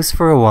their goose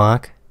for a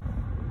walk?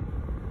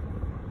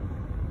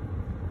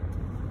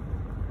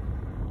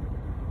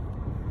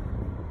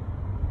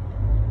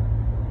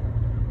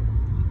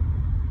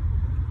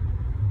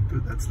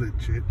 Dude, that's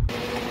legit.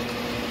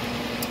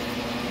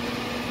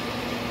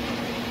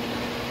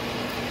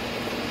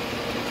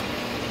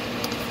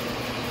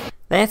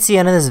 That's the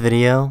end of this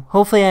video.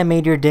 Hopefully I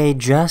made your day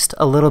just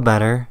a little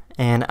better,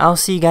 and I'll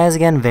see you guys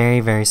again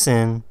very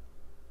soon.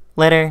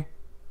 Later.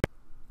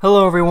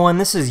 Hello everyone,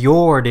 this is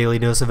your Daily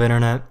Dose of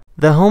Internet.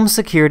 The home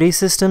security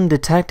system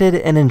detected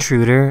an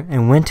intruder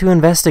and went to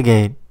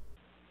investigate.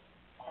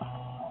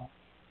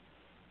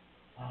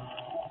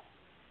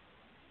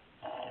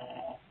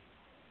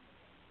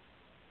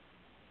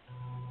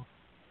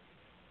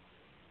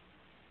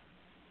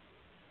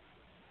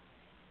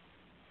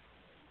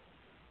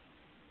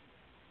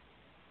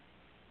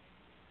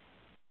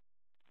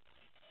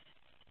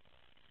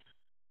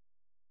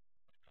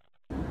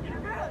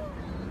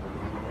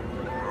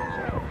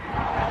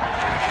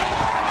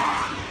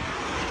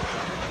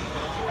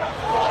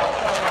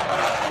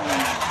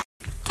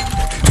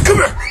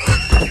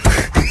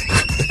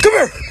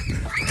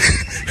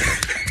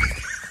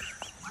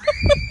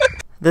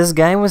 This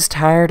guy was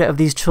tired of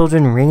these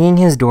children ringing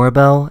his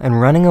doorbell and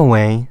running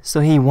away,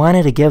 so he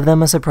wanted to give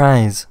them a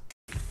surprise.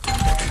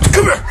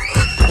 Come here!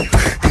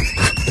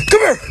 Come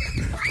here!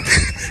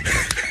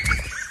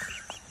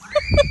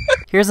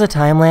 Here's a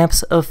time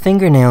lapse of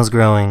fingernails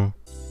growing.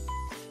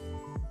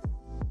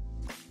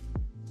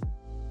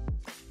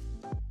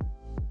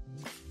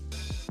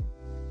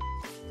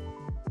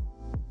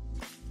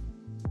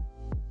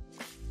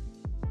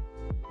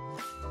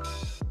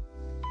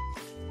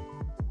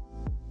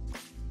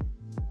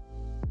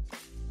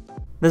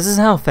 This is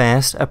how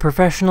fast a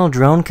professional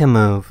drone can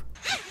move.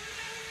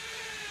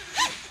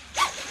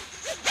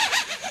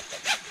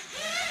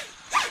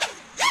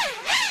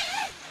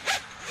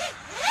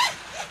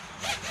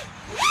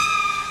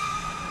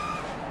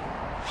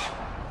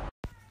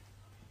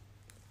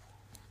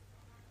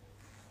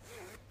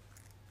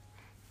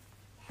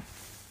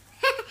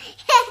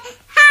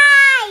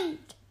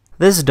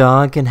 This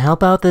dog can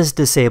help out this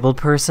disabled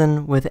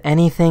person with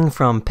anything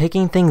from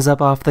picking things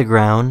up off the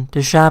ground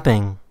to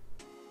shopping.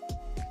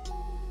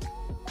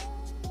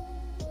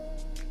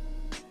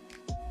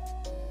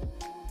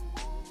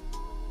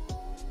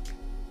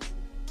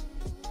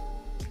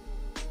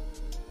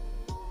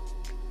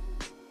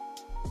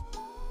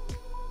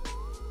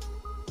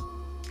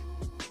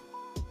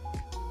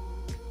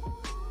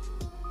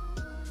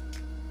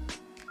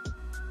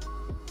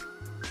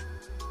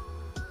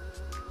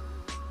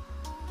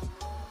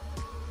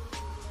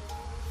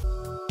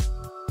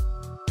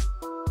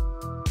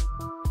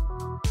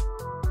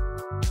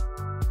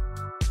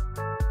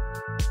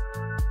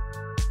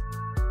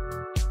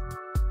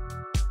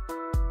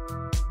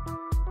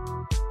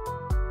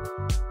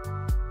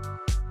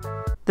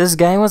 This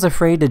guy was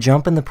afraid to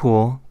jump in the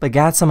pool, but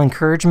got some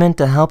encouragement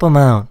to help him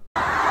out.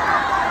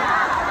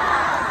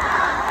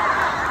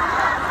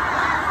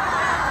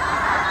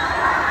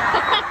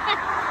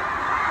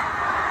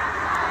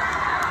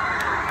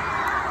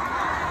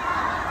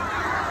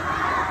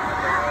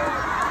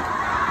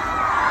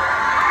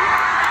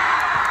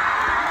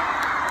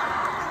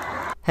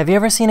 Have you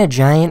ever seen a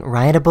giant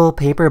rideable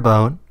paper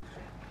boat?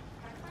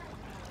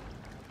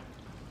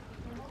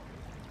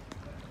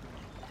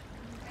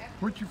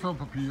 Where'd you find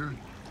papier?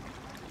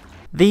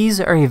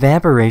 These are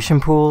evaporation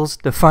pools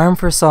to farm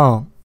for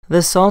salt.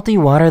 The salty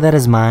water that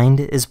is mined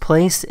is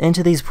placed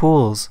into these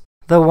pools.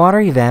 The water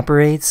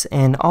evaporates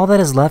and all that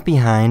is left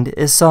behind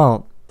is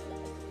salt.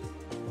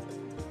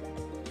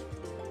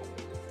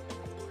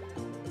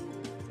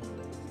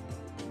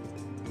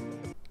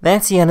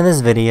 That's the end of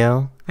this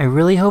video. I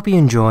really hope you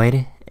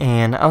enjoyed,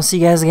 and I'll see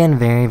you guys again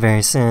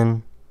very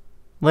soon.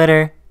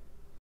 Later.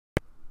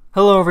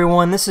 Hello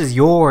everyone, this is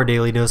your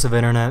Daily Dose of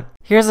Internet.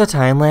 Here's a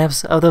time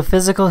lapse of the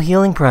physical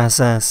healing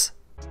process.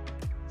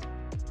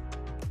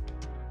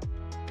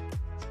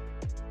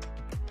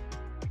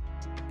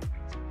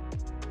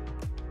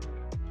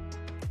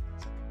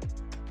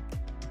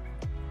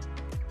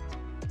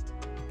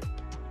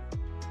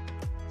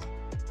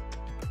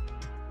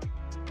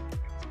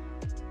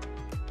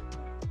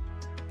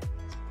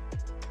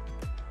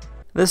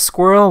 This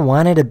squirrel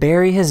wanted to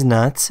bury his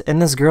nuts in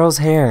this girl's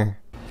hair.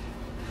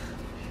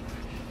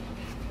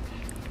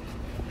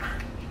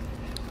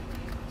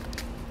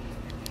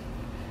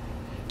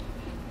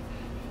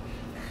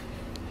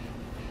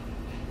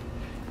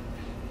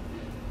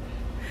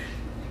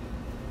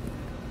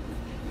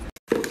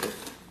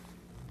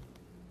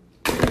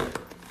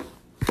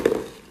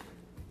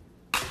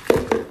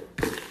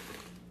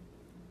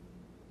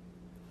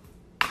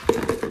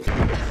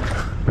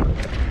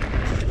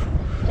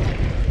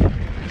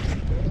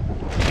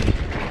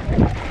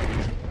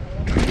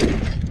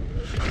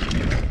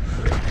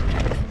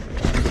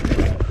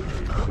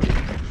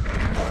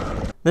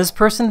 This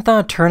person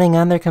thought turning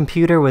on their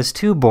computer was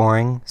too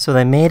boring, so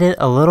they made it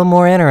a little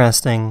more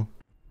interesting.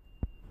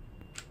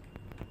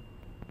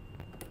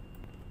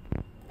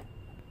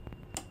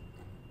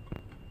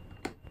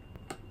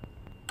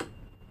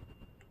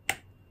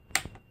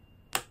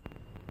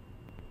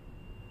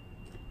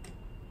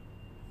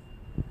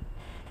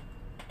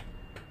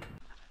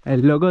 El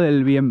logo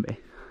del Bienve.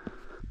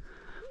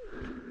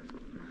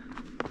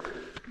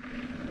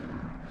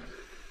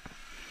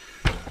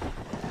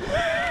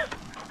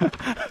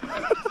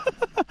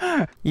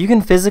 You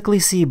can physically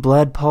see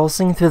blood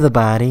pulsing through the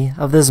body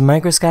of this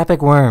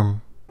microscopic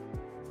worm.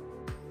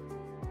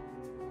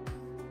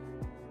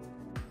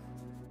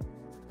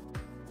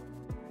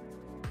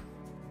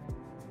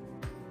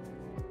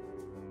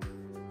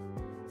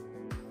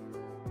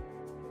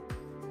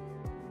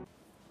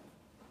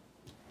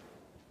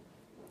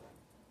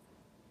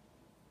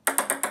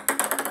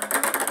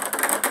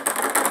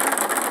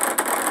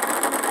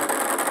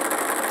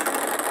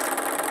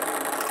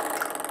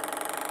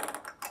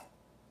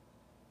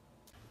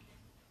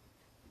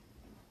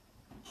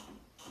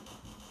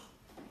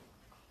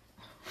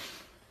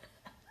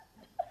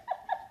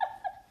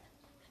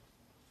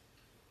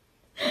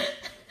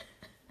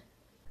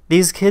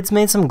 These kids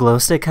made some glow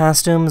stick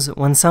costumes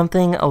when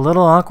something a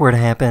little awkward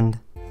happened.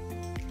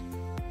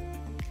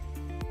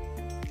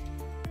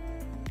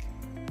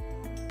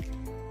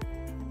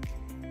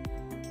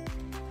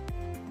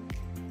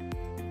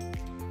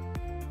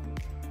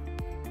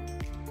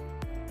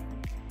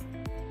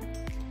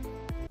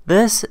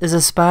 This is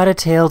a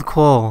spotted-tailed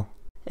quoll.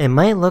 It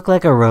might look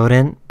like a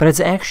rodent, but it's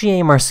actually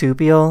a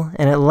marsupial,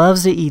 and it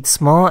loves to eat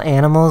small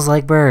animals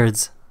like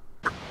birds.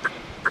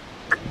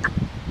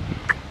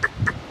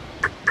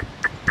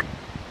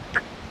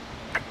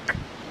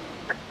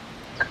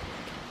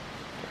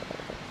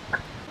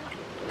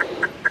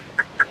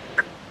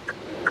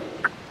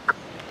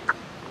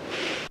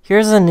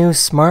 Here's a new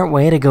smart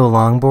way to go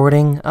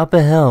longboarding up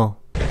a hill.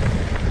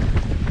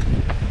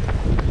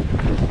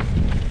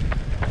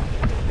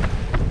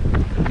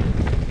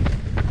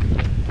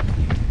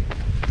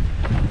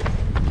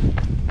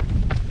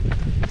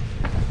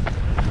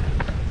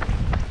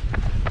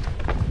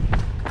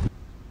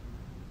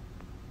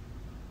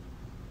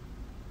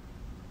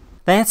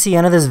 That's the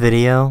end of this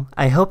video.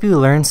 I hope you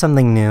learned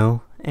something new,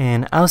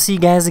 and I'll see you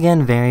guys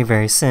again very,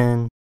 very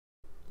soon.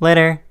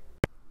 Later.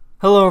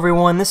 Hello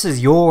everyone, this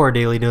is your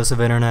daily dose of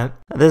internet.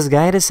 This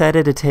guy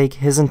decided to take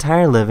his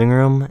entire living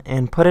room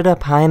and put it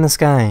up high in the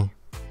sky.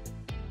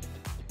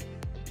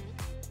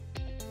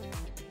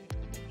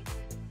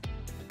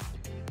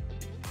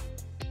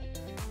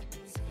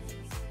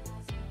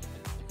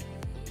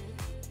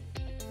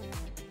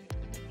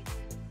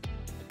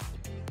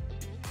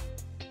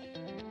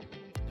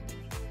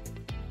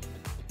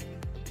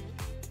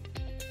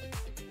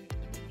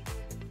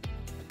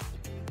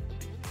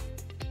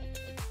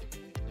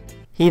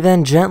 He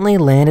then gently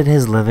landed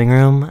his living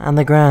room on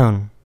the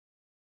ground.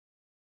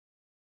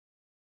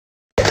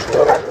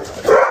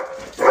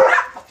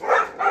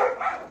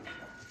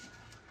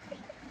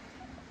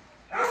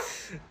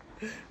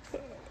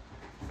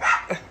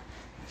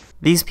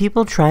 These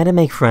people try to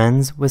make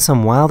friends with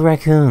some wild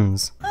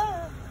raccoons.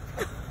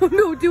 Oh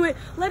no, do it.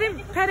 Let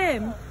him pet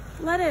him.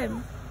 Let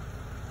him.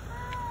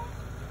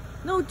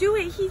 No, do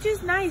it. He's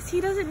just nice.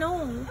 He doesn't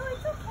know. No,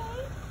 it's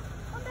okay.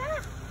 Come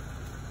back.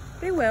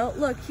 They will.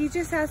 Look, he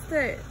just has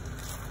to...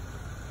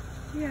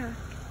 Yeah.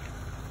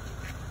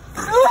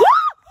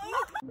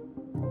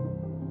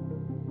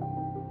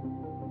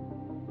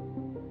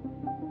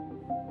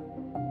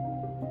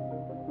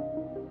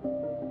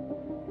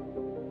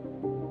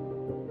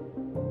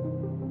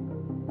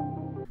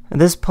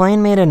 This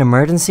plane made an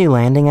emergency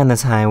landing on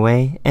this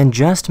highway and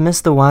just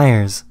missed the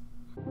wires.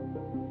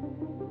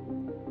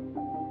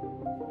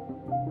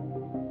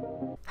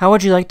 How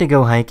would you like to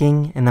go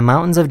hiking in the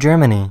mountains of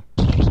Germany?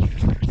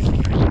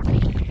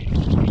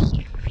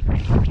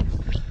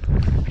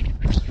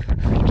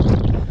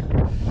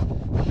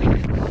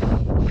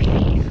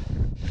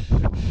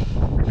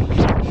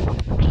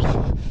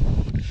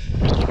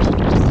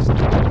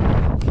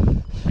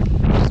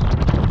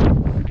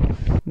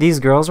 These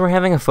girls were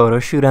having a photo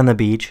shoot on the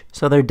beach,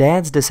 so their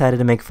dads decided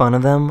to make fun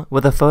of them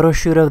with a photo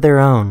shoot of their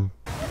own.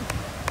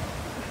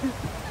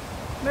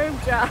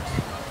 Move, Josh.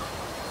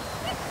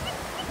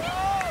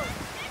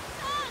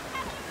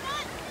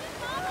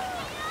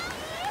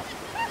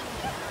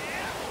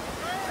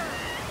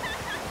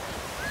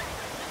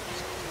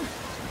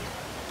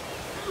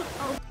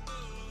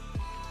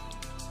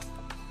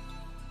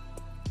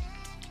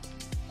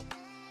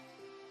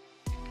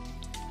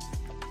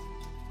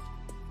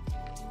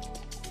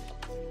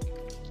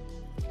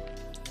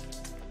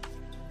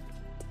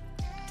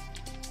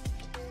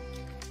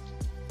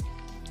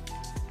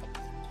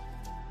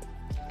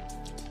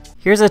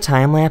 Here's a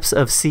time-lapse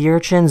of sea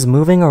urchins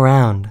moving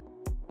around.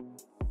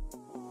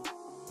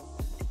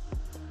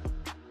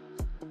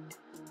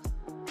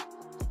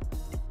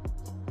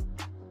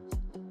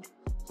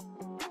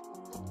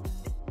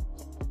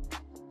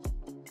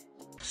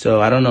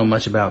 So I don't know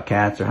much about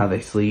cats or how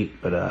they sleep,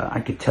 but I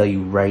could tell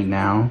you right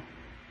now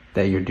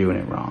that you're doing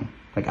it wrong.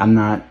 Like I'm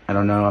not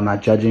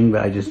judging,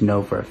 but I just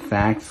know for a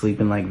fact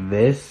sleeping like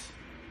this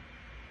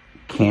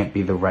can't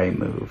be the right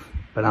move.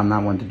 But I'm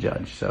not one to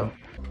judge, so.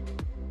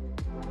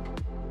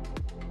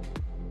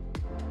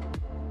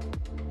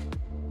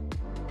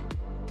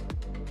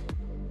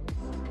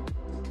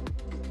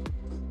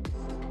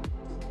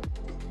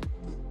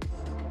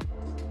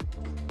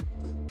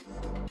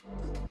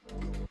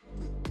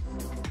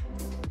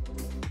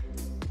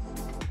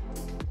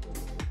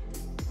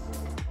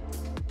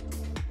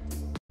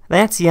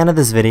 That's the end of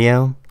this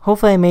video.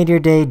 Hopefully I made your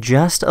day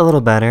just a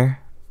little better,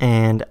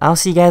 and I'll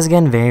see you guys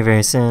again very,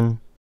 very soon.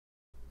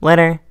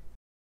 Later.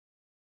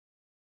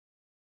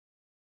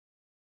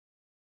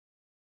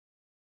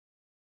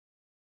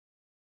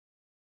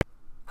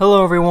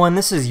 Hello everyone,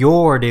 this is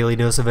your daily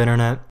dose of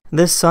internet.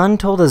 This son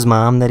told his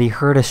mom that he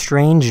heard a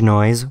strange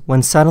noise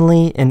when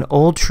suddenly an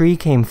old tree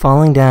came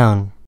falling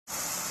down.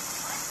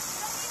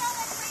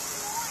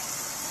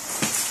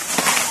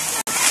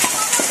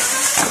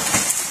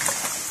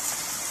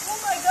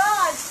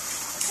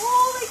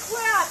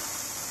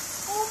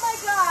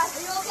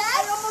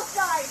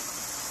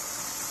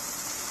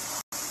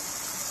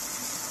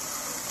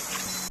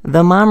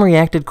 The mom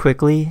reacted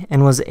quickly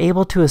and was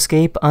able to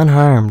escape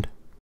unharmed.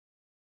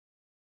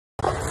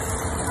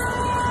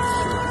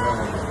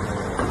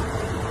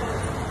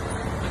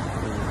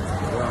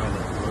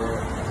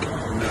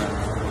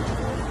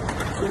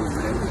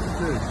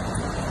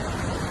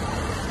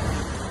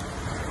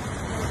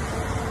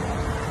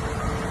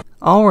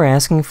 All we're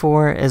asking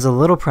for is a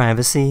little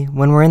privacy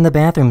when we're in the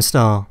bathroom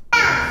stall.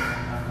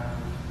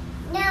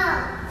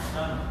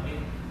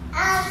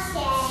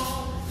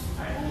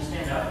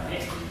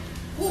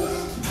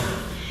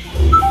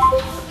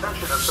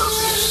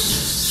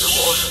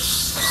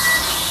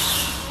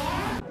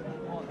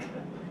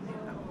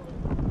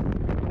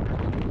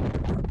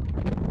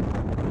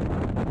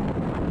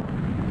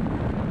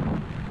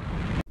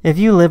 If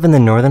you live in the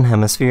Northern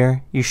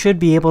Hemisphere, you should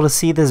be able to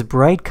see this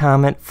bright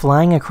comet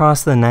flying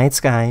across the night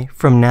sky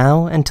from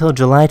now until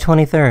July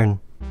 23rd.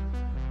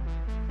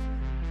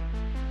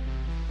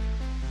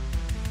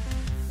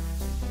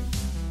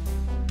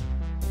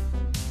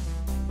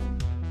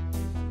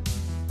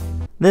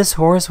 This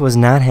horse was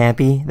not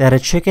happy that a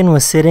chicken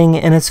was sitting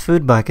in its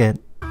food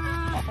bucket.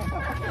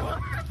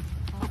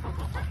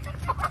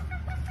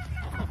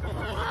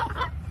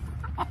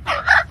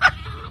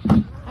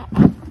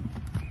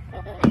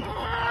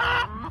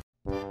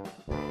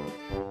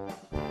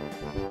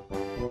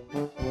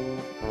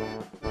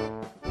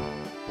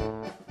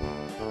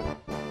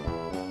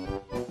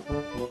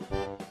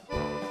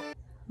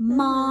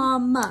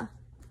 Mama,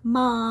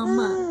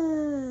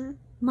 mama,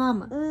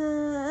 mama,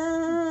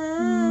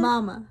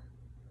 mama.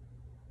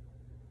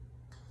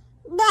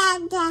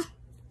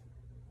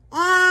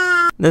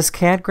 This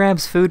cat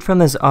grabs food from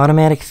this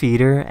automatic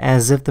feeder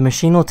as if the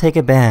machine will take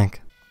it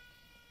back.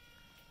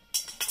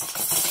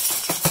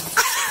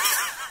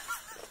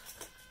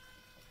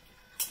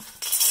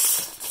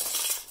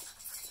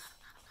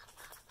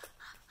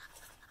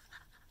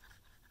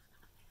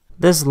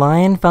 This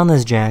lion found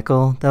this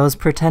jackal that was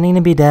pretending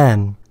to be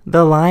dead.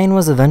 The lion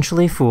was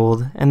eventually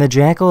fooled, and the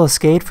jackal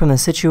escaped from the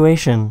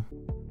situation.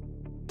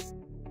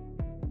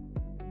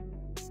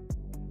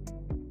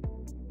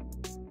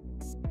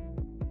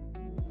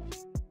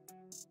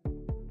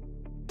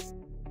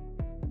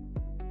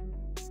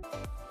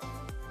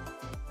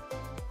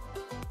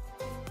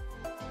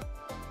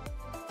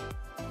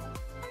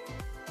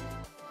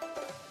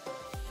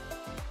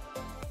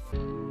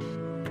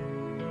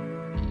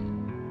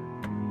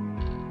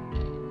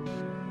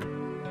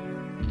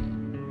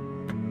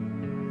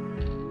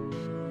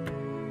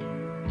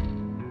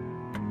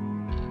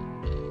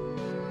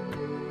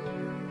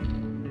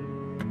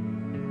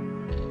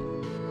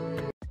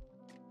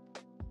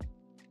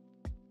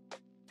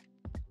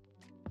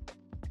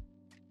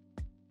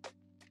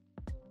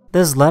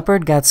 This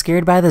leopard got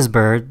scared by this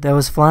bird that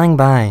was flying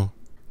by.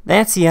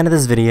 That's the end of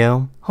this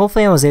video.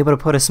 Hopefully I was able to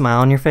put a smile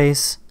on your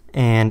face,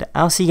 and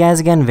I'll see you guys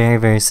again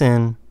very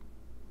soon.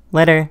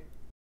 Later.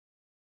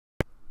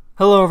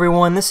 Hello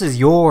everyone, this is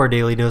your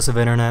daily dose of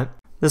internet.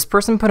 This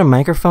person put a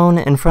microphone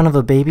in front of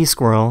a baby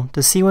squirrel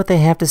to see what they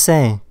have to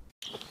say.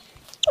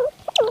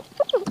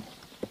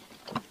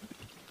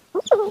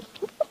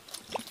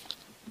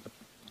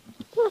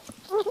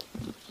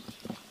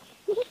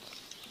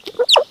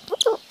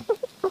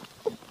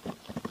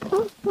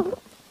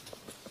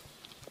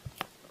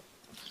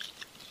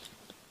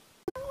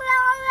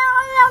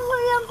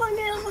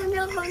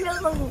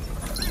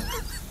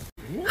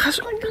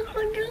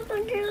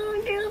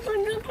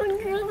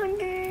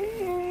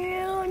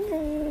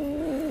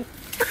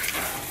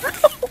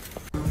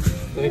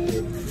 Thank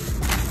you.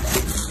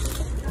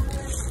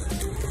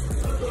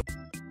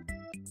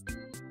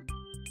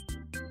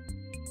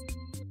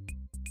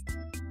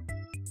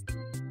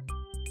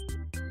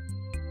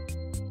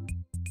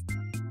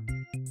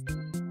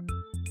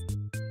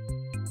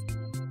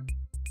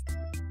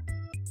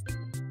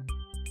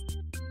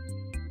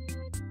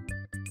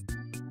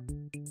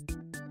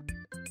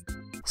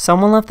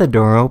 Someone left the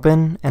door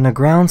open, and a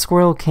ground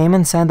squirrel came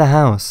inside the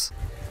house.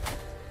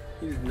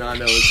 He did not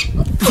know.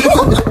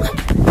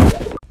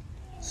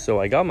 So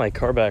I got my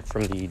car back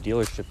from the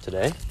dealership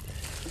today,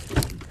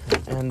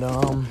 and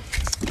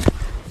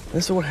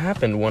this is what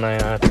happened when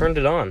I turned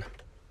it on.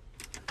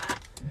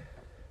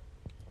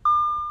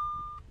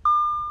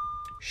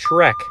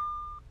 Shrek.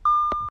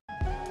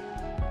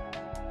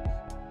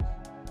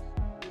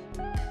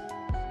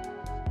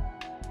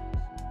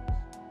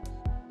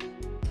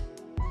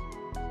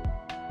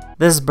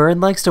 This bird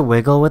likes to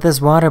wiggle with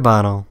his water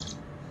bottle.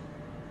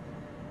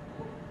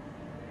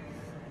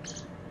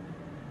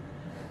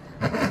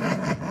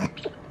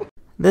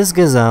 This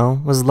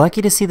gazelle was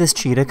lucky to see this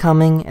cheetah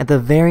coming at the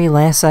very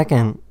last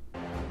second.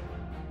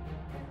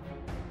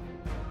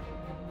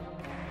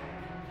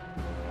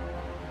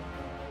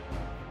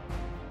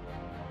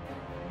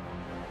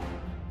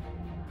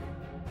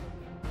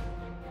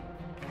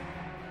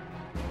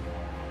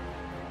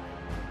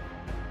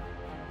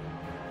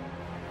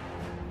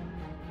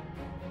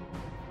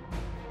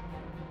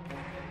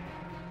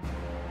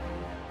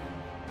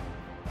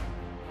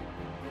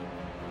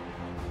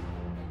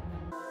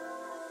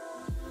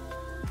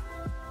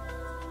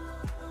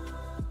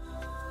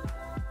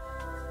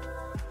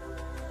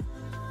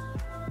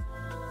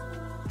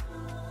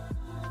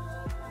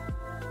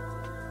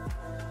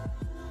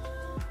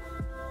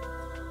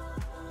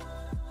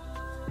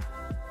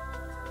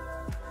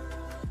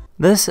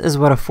 This is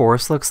what a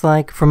forest looks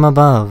like from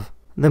above.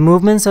 The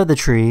movements of the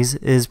trees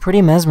is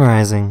pretty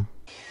mesmerizing.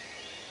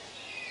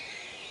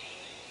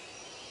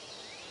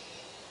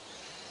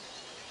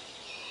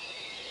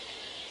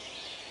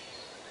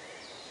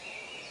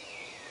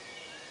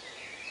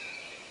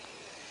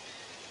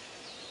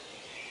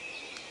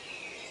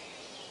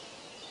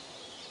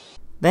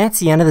 That's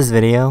the end of this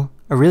video.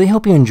 I really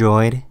hope you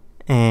enjoyed,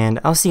 and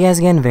I'll see you guys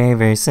again very,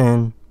 very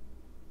soon.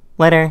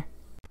 Later.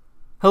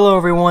 Hello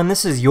everyone,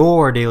 this is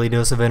your Daily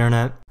Dose of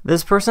Internet.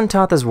 This person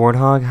taught this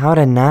warthog how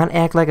to not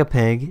act like a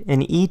pig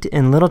and eat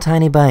in little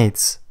tiny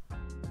bites.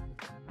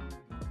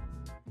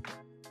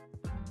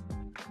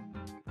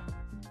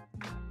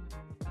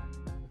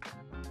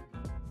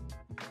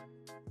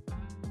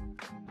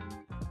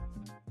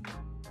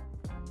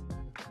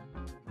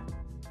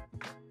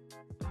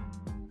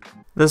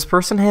 This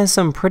person has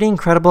some pretty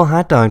incredible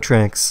hot dog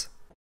tricks.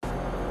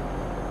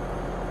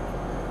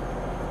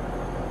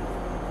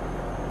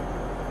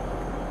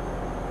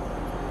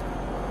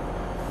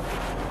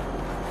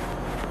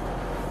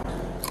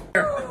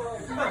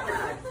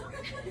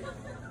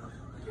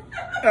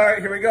 All right,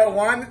 here we go.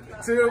 1,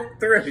 2,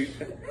 3.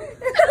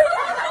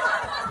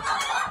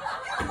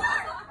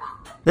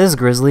 This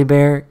grizzly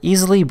bear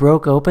easily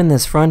broke open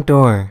this front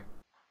door.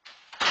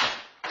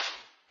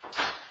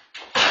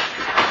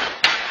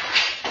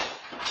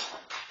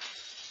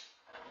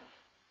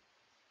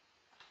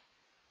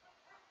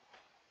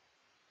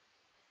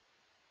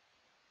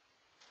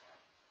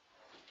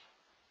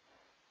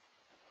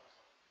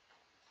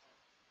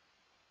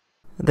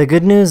 The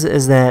good news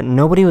is that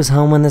nobody was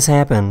home when this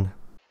happened.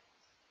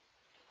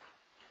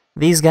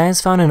 These guys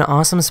found an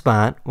awesome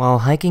spot while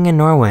hiking in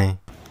Norway.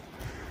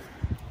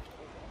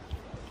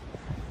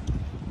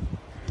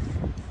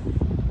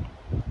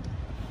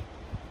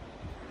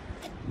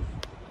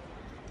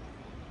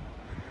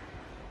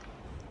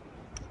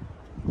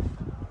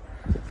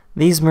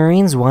 These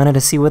Marines wanted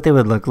to see what they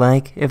would look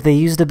like if they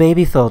used a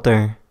baby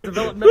filter.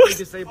 Developmentally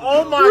disabled.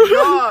 Oh my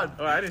god!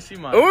 Oh, I didn't see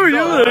mine. Oh,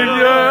 you look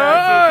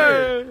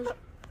good!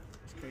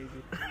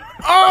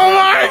 Oh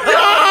my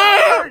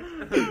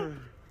god!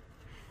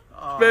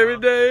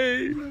 Baby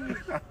day!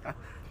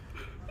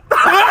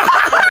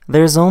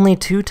 There's only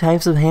 2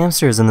 types of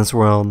hamsters in this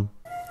world.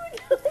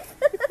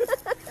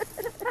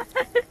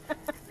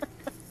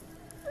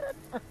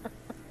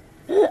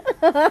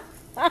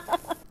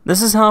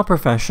 This is how a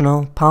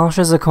professional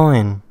polishes a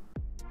coin.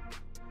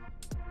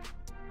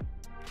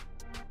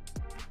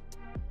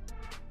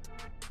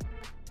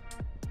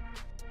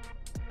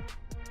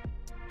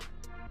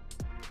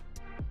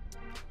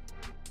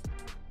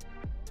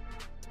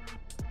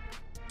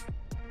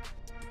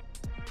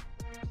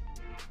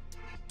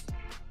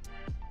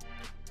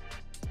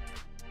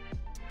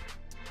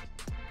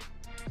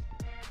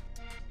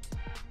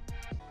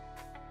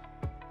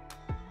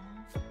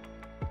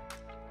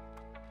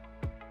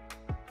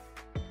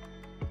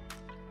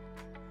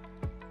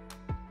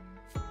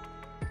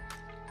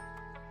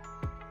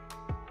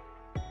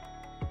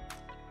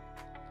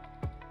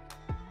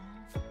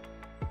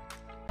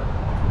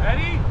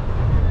 Ready?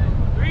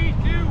 3,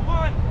 2,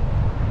 1.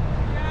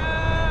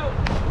 Go!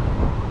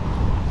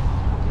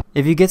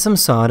 If you get some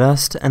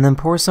sawdust and then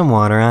pour some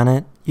water on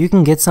it, you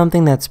can get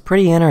something that's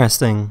pretty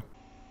interesting.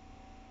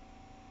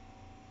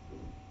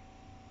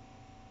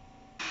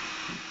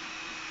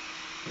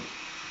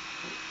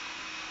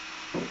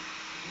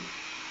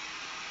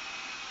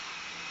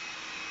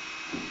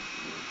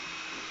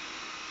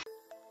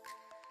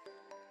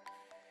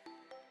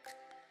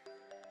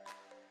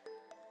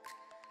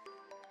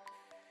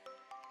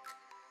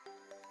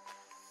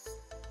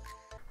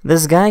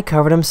 This guy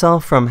covered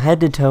himself from head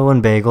to toe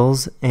in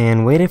bagels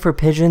and waited for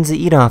pigeons to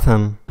eat off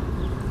him.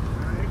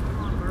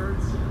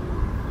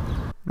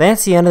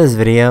 That's the end of this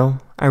video.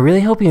 I really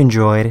hope you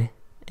enjoyed,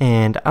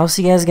 and I'll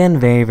see you guys again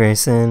very, very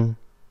soon.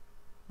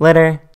 Later.